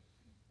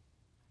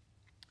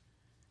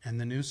 And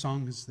the new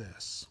song is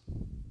this: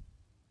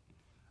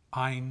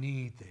 I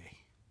need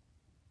thee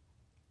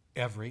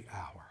every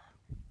hour,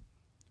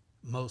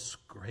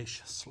 most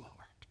gracious Lord.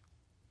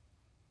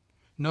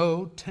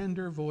 No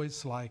tender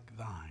voice like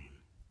thine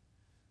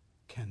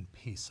can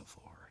peace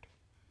afford.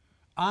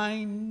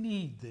 I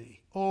need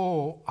thee,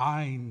 oh,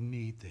 I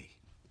need thee.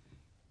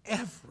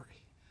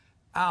 Every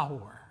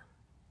hour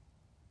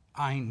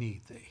I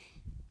need thee.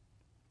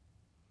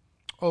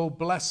 Oh,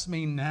 bless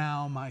me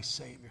now, my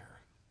Savior.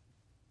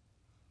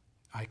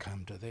 I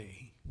come to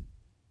thee.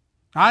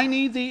 I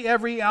need thee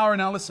every hour.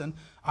 Now listen,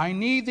 I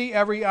need thee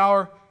every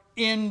hour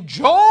in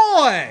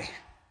joy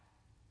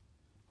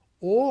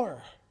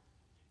or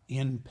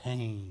in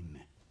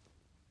pain.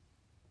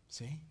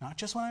 See, not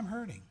just when I'm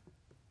hurting.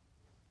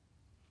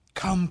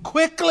 Come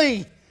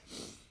quickly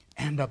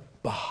and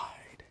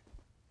abide,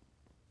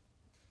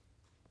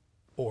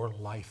 or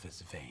life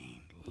is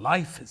vain.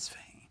 Life is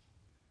vain.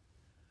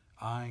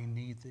 I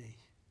need thee.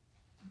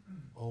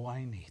 Oh,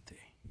 I need thee.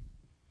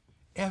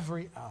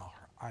 Every hour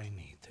I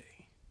need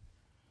thee.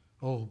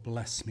 Oh,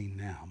 bless me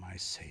now, my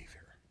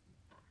Savior.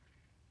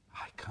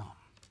 I come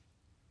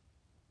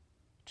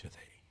to thee.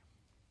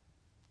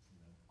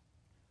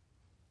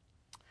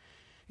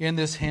 In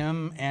this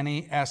hymn,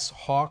 Annie S.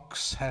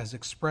 Hawks has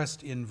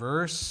expressed in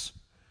verse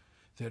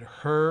that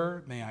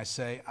her, may I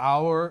say,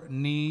 our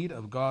need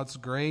of God's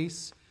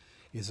grace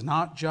is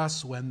not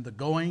just when the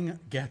going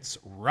gets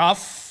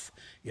rough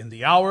in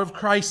the hour of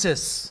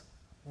crisis.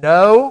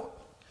 No,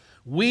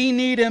 we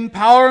need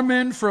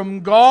empowerment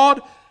from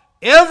God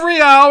every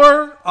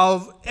hour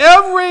of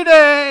every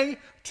day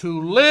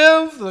to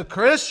live the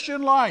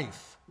Christian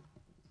life.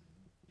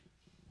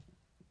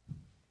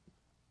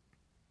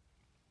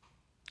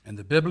 And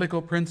the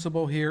biblical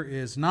principle here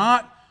is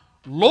not,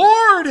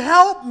 Lord,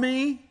 help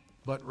me,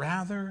 but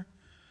rather,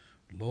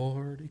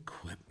 Lord,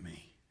 equip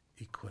me,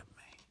 equip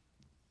me.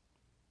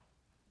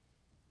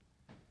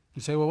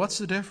 You say, well, what's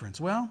the difference?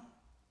 Well,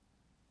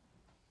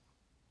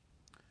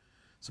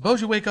 suppose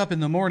you wake up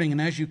in the morning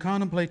and as you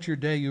contemplate your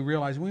day, you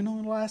realize,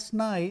 last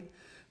night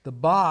The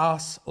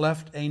boss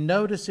left a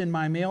notice in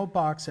my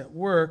mailbox at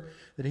work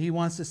that he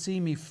wants to see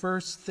me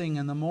first thing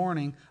in the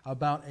morning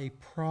about a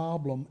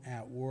problem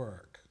at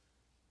work.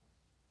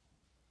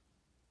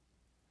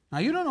 Now,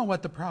 you don't know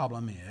what the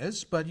problem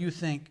is, but you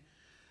think,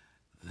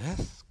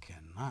 this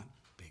cannot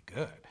be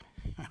good.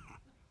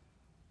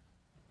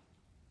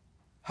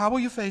 How will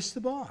you face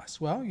the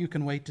boss? Well, you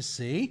can wait to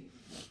see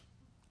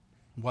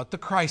what the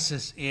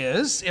crisis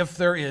is, if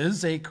there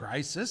is a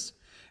crisis,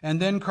 and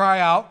then cry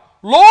out,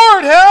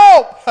 Lord,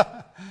 help!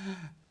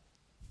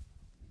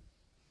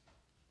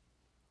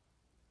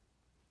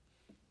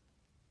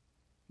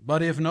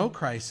 But if no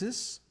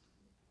crisis,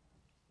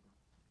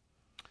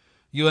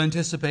 you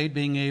anticipate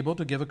being able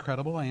to give a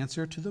credible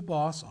answer to the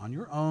boss on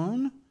your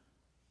own.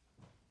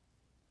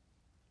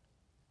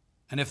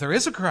 And if there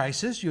is a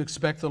crisis, you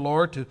expect the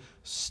Lord to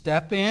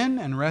step in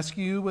and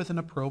rescue you with an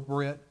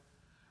appropriate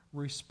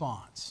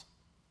response.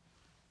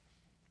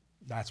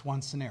 That's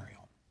one scenario.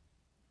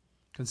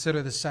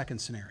 Consider the second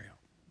scenario,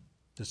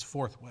 this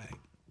fourth way.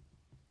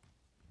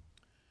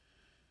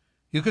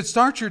 You could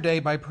start your day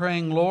by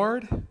praying,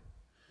 Lord,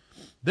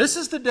 this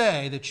is the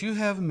day that you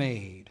have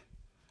made.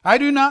 I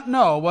do not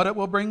know what it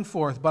will bring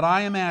forth, but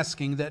I am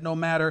asking that no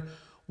matter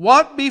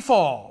what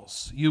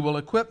befalls, you will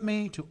equip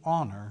me to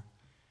honor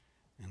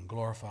and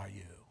glorify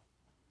you.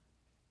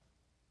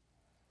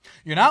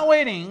 You're not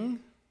waiting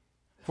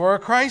for a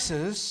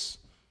crisis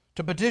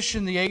to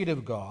petition the aid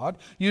of God.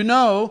 You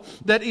know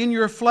that in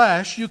your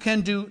flesh you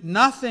can do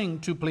nothing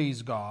to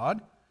please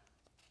God.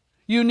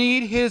 You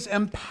need His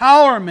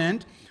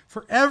empowerment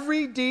for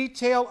every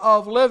detail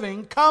of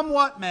living, come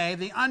what may,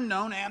 the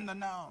unknown and the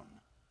known.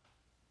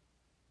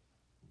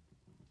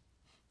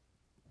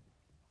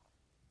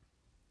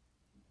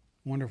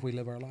 Wonder if we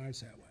live our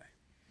lives that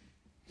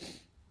way.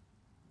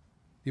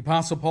 The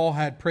Apostle Paul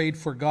had prayed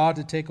for God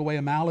to take away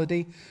a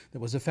malady that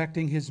was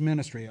affecting his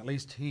ministry. At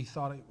least he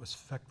thought it was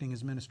affecting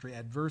his ministry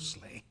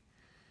adversely.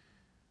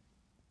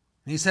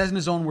 And he says in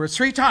his own words,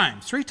 three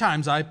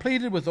times I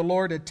pleaded with the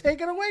Lord to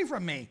take it away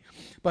from me.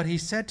 But he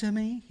said to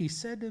me,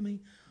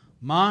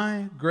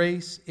 my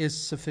grace is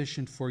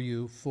sufficient for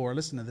you, for,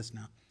 listen to this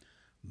now,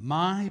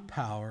 my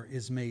power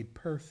is made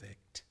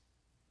perfect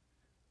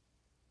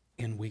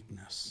in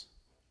weakness.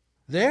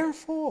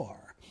 Therefore,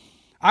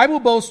 I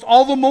will boast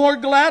all the more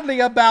gladly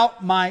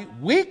about my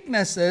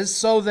weaknesses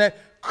so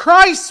that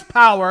Christ's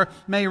power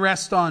may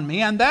rest on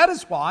me. And that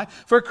is why,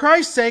 for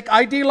Christ's sake,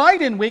 I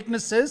delight in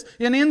weaknesses,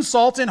 in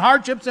insults, in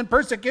hardships, in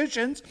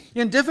persecutions,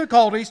 in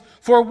difficulties.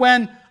 For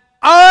when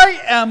I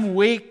am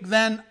weak,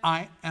 then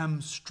I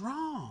am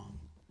strong.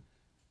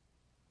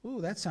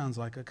 Ooh, that sounds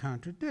like a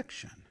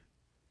contradiction.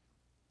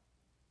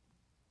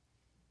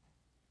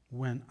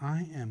 When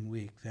I am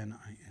weak, then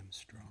I am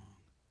strong.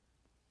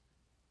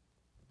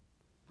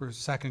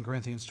 2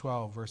 Corinthians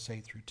 12, verse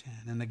 8 through 10.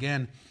 And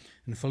again,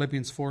 in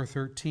Philippians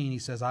 4:13, he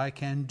says, I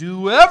can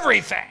do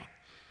everything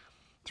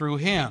through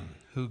Him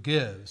who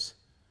gives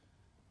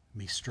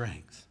me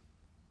strength.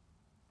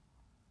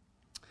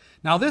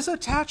 Now, this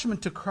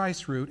attachment to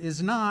Christ's root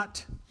is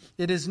not,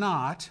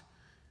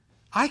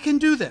 I can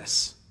do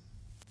this.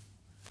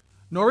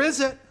 Nor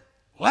is it,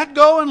 let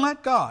go and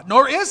let God.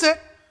 Nor is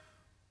it,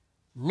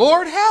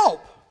 Lord,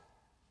 help.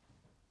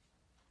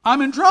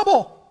 I'm in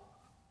trouble.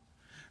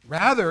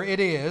 Rather, it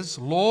is,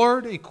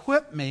 Lord,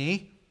 equip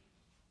me,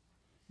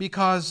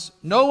 because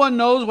no one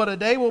knows what a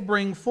day will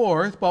bring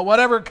forth, but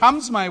whatever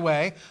comes my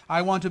way,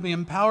 I want to be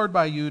empowered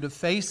by you to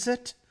face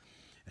it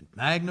and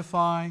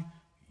magnify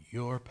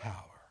your power.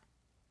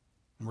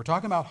 And we're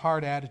talking about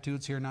hard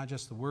attitudes here, not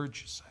just the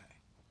words you say.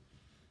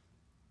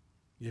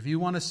 If you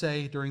want to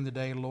say during the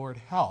day, Lord,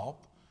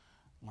 help,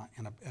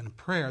 in a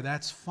prayer,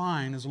 that's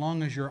fine, as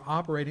long as you're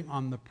operating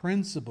on the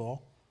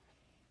principle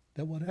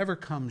that whatever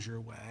comes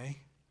your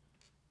way,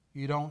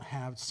 you don't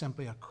have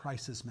simply a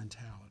crisis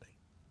mentality.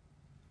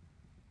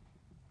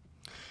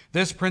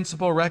 This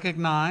principle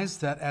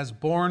recognized that as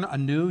born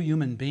anew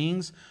human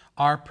beings,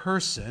 our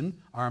person,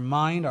 our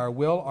mind, our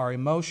will, our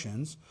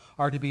emotions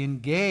are to be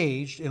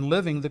engaged in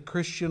living the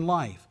Christian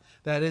life.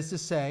 That is to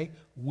say,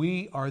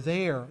 we are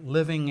there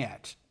living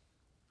it.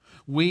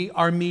 We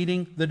are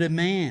meeting the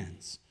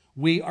demands.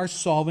 We are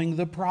solving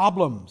the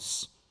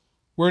problems.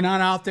 We're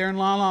not out there in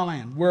la-la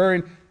land.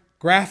 We're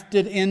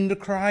grafted into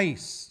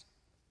Christ.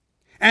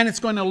 And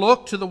it's going to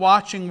look to the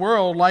watching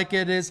world like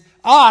it is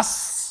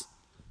us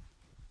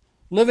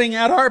living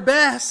at our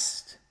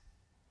best.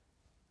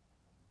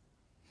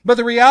 But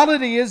the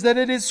reality is that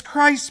it is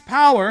Christ's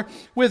power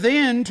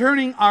within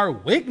turning our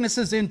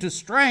weaknesses into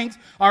strength,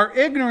 our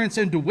ignorance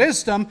into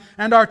wisdom,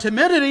 and our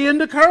timidity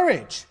into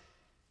courage.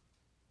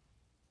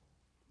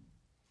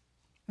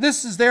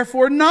 This is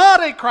therefore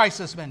not a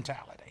crisis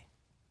mentality,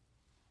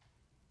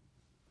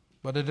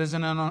 but it is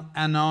an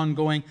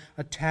ongoing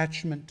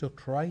attachment to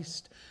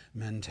Christ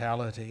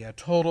mentality, a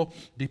total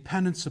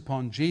dependence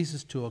upon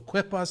Jesus to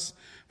equip us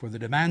for the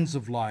demands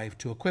of life,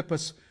 to equip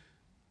us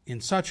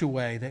in such a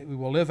way that we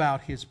will live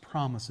out His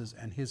promises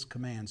and His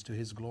commands to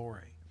His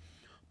glory.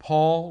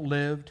 Paul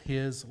lived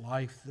his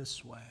life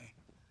this way.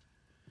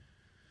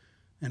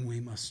 And we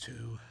must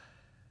too.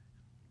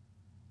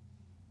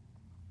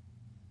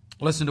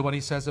 Listen to what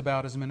he says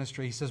about his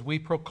ministry. He says, we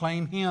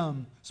proclaim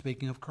him,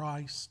 speaking of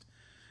Christ,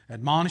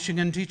 admonishing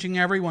and teaching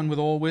everyone with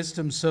all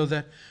wisdom, so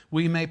that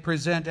we may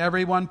present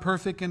everyone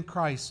perfect in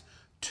Christ.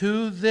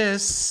 To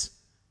this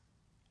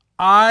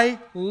I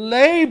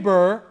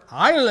labor,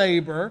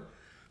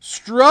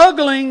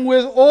 struggling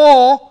with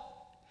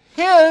all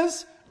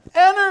his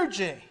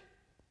energy.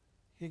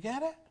 You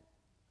get it?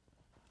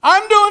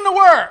 I'm doing the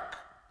work,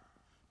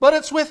 but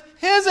it's with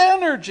his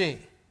energy,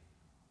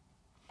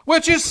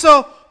 which is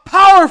so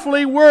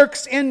powerfully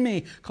works in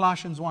me.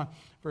 Colossians 1,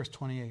 verse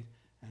 28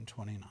 and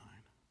 29.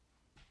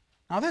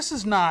 Now this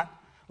is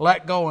not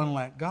let go and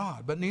let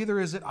God, but neither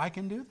is it I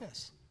can do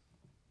this.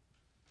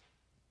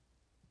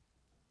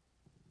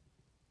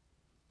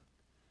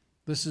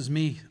 This is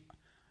me.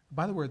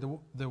 By the way,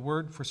 the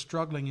word for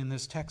struggling in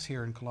this text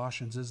here in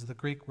Colossians is the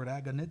Greek word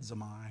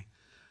agonizomai,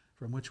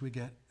 from which we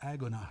get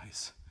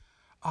agonize.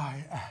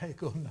 I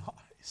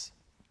agonize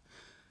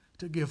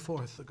to give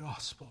forth the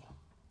gospel.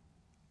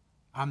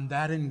 I'm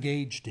that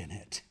engaged in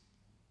it.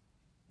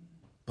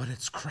 But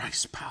it's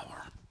Christ's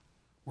power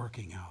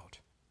working out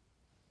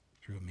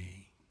through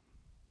me.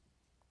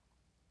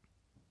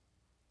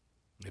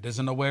 It is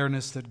an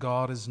awareness that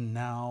God is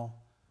now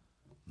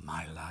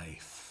my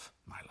life.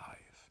 My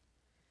life.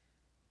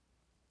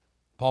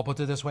 Paul puts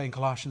it this way in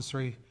Colossians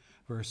 3,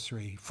 verse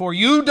 3. For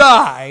you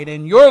died,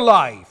 and your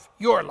life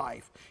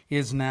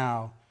is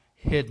now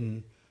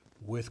hidden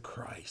with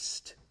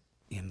Christ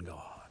in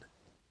God.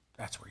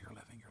 That's where you're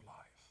living your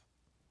life.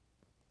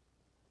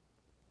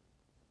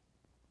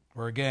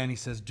 Or again, he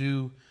says,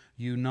 do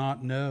you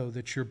not know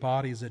that your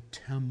body is a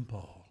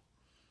temple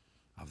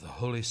of the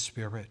Holy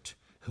Spirit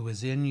who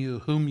is in you,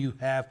 whom you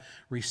have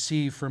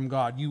received from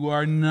God? You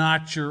are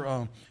not your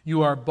own.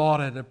 You are bought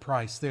at a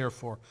price.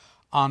 Therefore,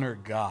 honor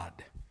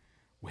God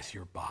with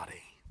your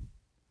body.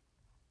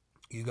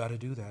 You got to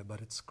do that, but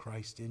it's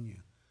Christ in you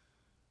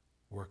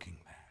working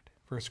that.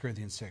 1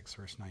 Corinthians 6,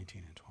 verse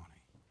 19 and 20.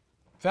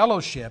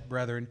 Fellowship,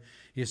 brethren,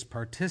 is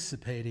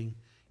participating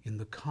in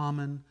the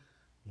common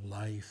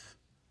life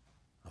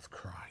of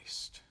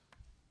Christ.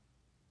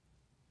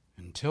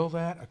 Until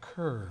that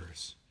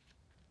occurs,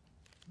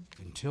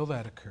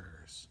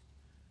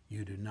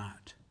 you do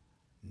not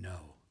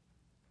know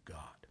God.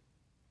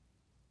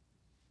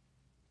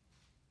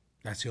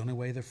 That's the only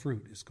way the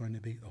fruit is going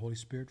to be, the Holy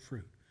Spirit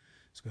fruit,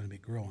 is going to be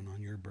growing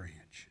on your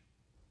branch.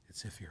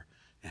 It's if you're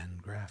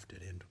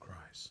engrafted into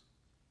Christ.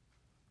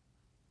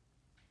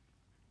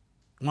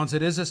 Once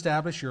it is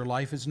established, your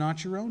life is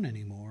not your own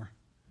anymore.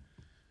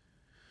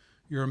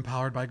 You're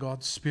empowered by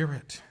God's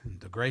Spirit. And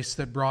the grace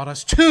that brought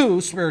us to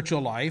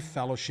spiritual life,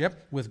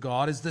 fellowship with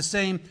God, is the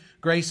same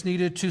grace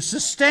needed to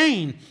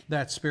sustain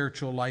that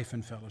spiritual life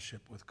and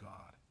fellowship with God.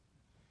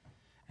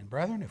 And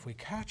brethren, if we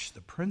catch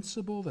the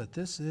principle that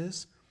this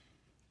is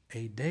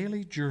a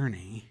daily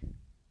journey,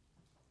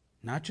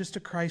 not just a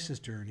crisis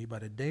journey,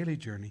 but a daily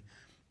journey,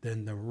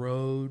 then the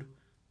road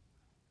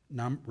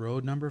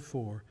number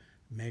 4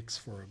 makes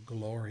for a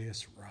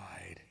glorious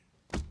ride.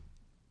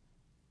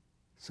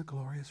 It's a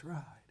glorious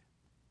ride.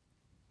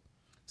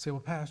 Say, well,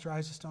 Pastor,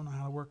 I just don't know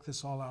how to work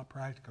this all out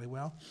practically.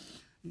 Well,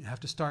 you have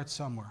to start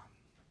somewhere.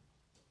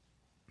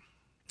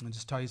 I'll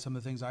just tell you some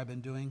of the things I've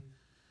been doing.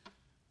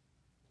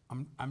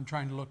 I'm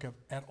trying to look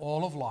at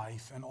all of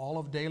life and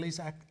all the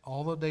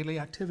daily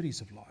activities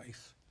of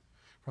life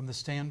from the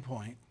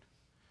standpoint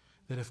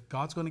that if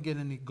God's going to get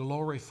any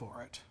glory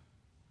for it,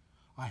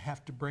 I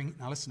have to bring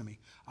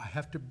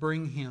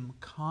him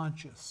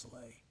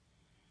consciously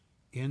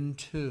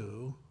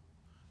into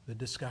the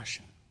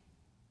discussion.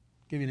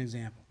 I'll give you an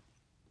example.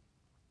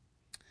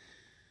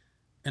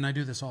 And I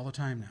do this all the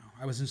time now.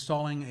 I was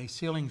installing a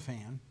ceiling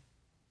fan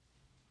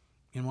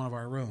in one of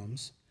our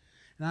rooms,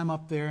 and I'm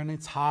up there, and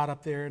it's hot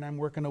up there, and I'm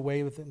working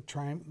away with it,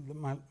 trying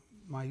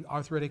my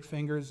arthritic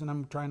fingers, and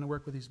I'm trying to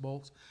work with these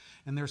bolts.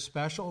 And there's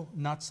special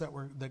nuts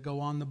that go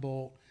on the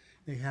bolt.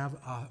 They have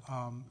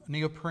a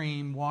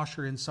neoprene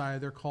washer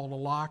inside. They're called a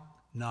lock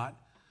nut,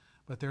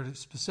 but they're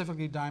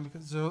specifically designed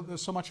because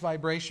there's so much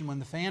vibration when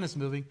the fan is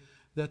moving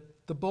that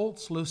the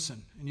bolts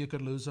loosen, and you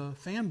could lose a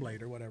fan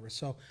blade or whatever.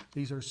 So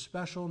these are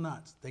special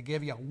nuts. They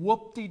give you a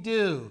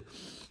whoop-de-doo.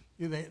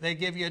 They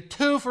give you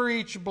 2 for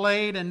each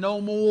blade and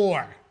no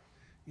more.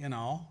 You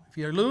know, if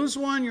you lose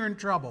one, you're in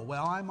trouble.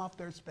 Well, I'm up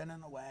there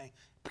spinning away.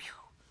 Pew,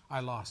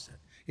 I lost it.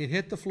 It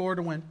hit the floor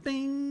and went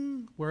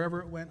bing. Wherever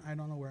it went, I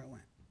don't know where it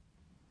went.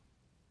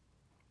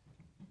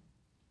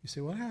 You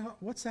say, well,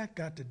 what's that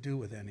got to do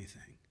with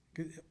anything?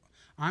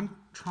 I'm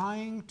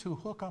trying to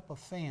hook up a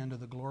fan to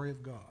the glory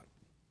of God.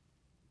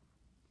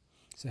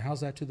 So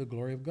how's that to the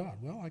glory of God?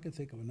 Well, I could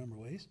think of a number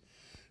of ways.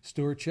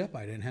 Stewardship,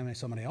 I didn't have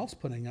somebody else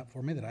putting up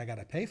for me that I got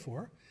to pay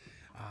for.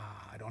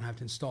 I don't have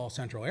to install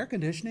central air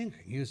conditioning.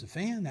 I can use a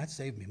fan. That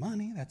saved me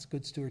money. That's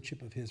good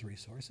stewardship of his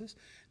resources.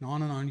 And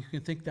on. You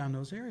can think down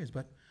those areas.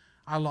 But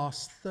I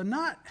lost the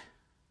nut.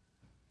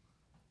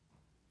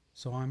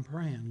 So I'm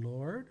praying,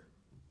 Lord,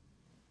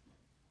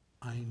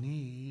 I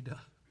need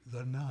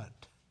the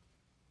nut.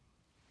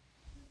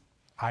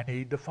 I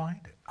need to find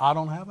it. I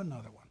don't have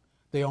another one.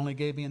 They only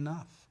gave me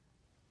enough.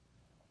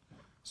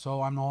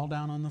 So I'm all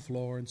down on the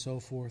floor and so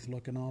forth,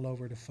 looking all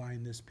over to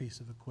find this piece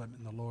of equipment.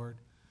 And the Lord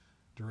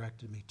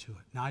directed me to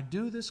it. Now, I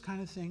do this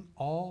kind of thing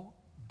all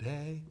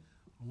day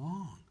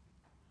long.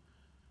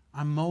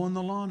 I'm mowing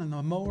the lawn and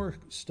the mower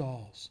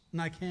stalls,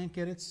 and I can't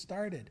get it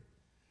started.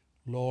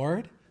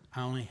 Lord,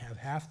 I only have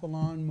half the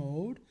lawn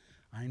mowed.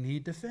 I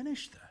need to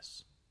finish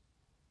this.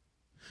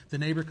 The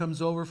neighbor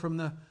comes over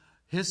from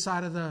his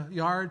side of the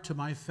yard to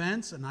my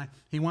fence, and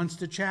he wants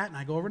to chat, and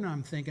I go over and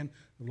I'm thinking,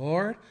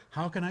 Lord,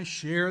 how can I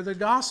share the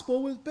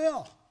gospel with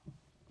Bill?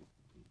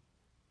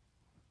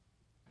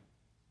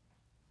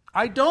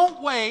 I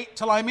don't wait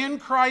till I'm in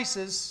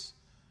crisis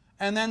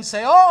and then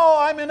say, oh,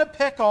 I'm in a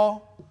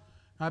pickle.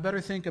 I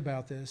better think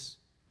about this.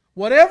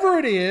 Whatever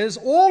it is,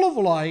 all of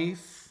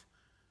life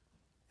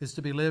is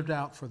to be lived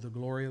out for the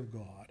glory of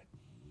God.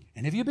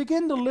 And if you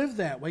begin to live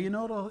that way,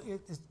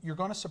 you're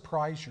going to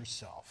surprise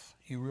yourself.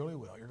 You really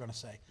will. You're going to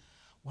say,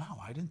 wow,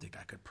 I didn't think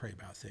I could pray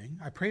about things.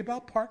 I pray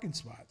about parking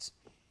spots.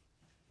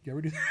 You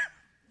ever do that?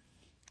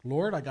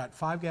 Lord, I got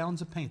 5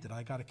 gallons of paint that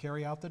I got to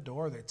carry out the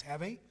door that's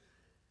heavy.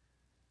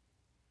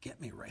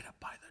 Get me right up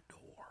by the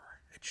door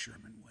at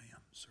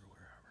Sherman-Williams or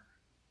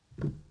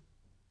wherever.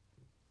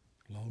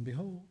 Lo and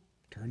behold,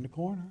 turn the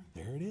corner.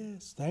 There it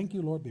is. Thank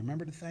you, Lord.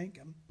 Remember to thank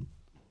Him. You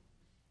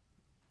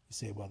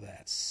say, well,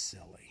 that's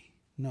silly.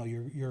 No,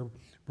 you're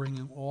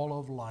bringing all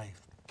of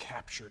life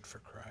captured for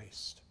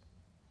Christ.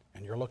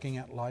 And you're looking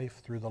at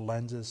life through the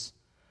lenses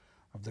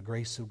of the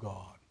grace of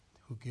God,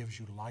 who gives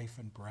you life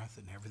and breath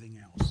and everything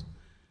else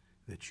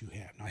that you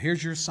have. Now,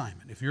 here's your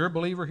assignment. If you're a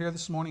believer here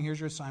this morning, here's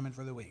your assignment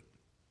for the week.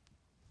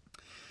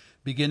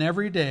 Begin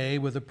every day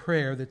with a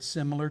prayer that's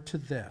similar to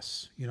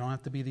this. You don't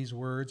have to be these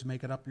words,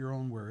 make it up your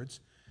own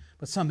words,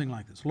 but something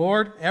like this.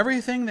 Lord,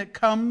 everything that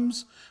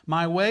comes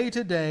my way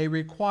today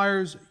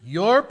requires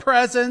your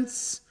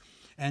presence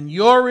and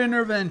your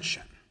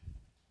intervention.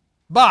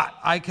 But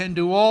I can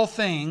do all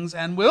things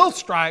and will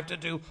strive to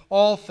do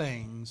all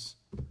things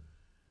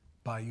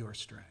by your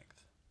strength.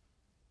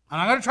 And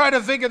I'm going to try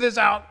to figure this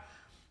out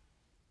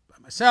by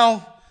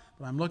myself,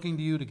 but I'm looking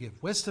to you to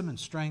give wisdom and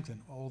strength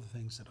and all the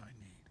things that I need.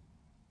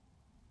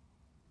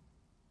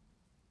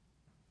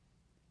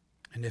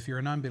 And if you're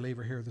an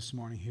unbeliever here this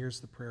morning,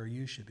 here's the prayer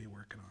you should be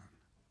working on.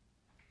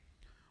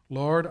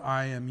 Lord,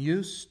 I am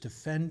used to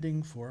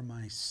fending for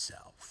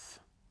myself.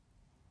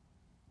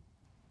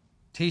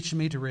 Teach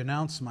me to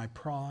renounce my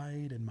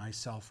pride and my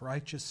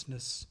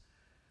self-righteousness,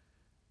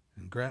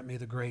 and grant me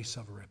the grace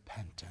of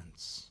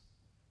repentance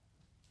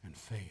and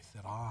faith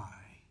that I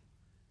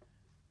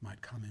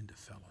might come into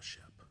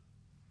fellowship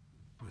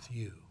with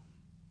you,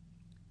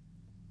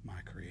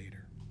 my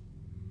Creator.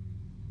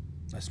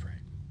 Let's pray.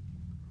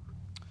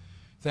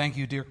 Thank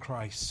you, dear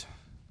Christ,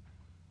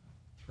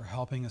 for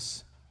helping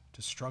us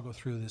to struggle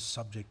through this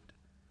subject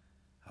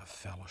of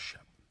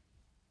fellowship.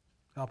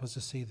 Help us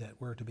to see that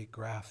we're to be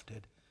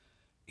grafted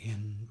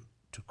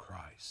into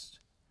Christ.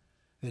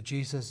 That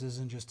Jesus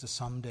isn't just a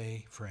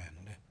someday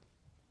friend.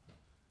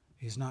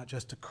 He's not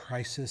just a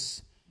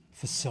crisis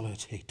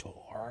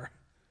facilitator.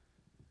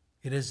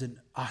 It isn't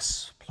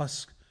us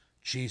plus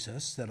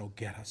Jesus that'll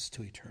get us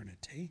to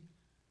eternity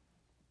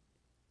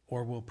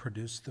or will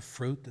produce the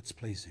fruit that's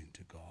pleasing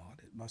to God.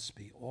 It must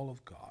be all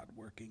of God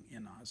working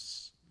in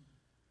us.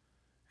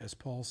 As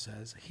Paul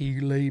says, He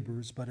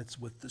labors, but it's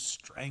with the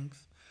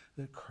strength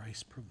that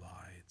Christ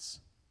provides.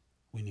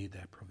 We need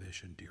that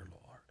provision, dear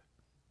Lord.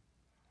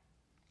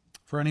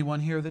 For anyone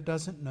here that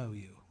doesn't know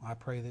you, I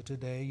pray that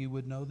today you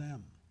would know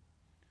them,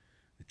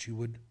 that you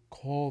would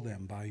call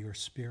them by your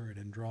Spirit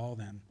and draw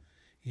them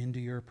into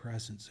your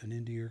presence and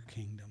into your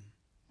kingdom.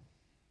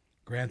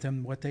 Grant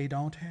them what they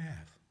don't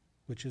have,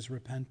 which is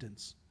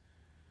repentance,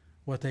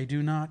 what they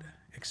do not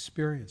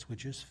experience,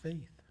 which is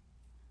faith.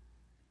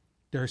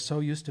 They're so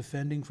used to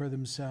fending for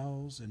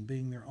themselves and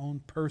being their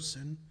own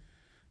person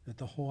that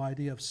the whole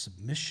idea of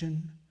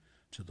submission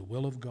to the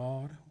will of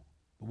God,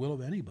 the will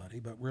of anybody,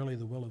 but really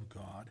the will of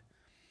God,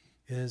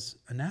 is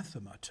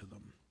anathema to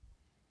them.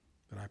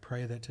 But I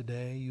pray that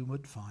today you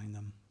would find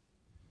them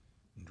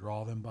and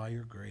draw them by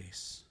your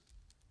grace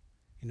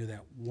into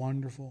that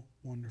wonderful,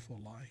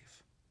 wonderful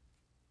life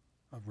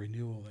of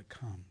renewal that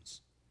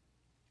comes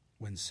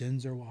when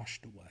sins are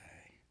washed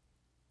away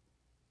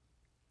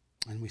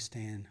and we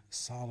stand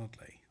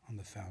solidly on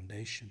the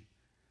foundation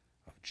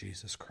of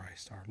Jesus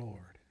Christ, our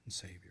Lord and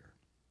Savior,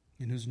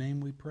 in whose name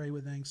we pray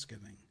with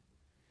thanksgiving.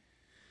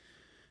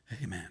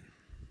 Amen.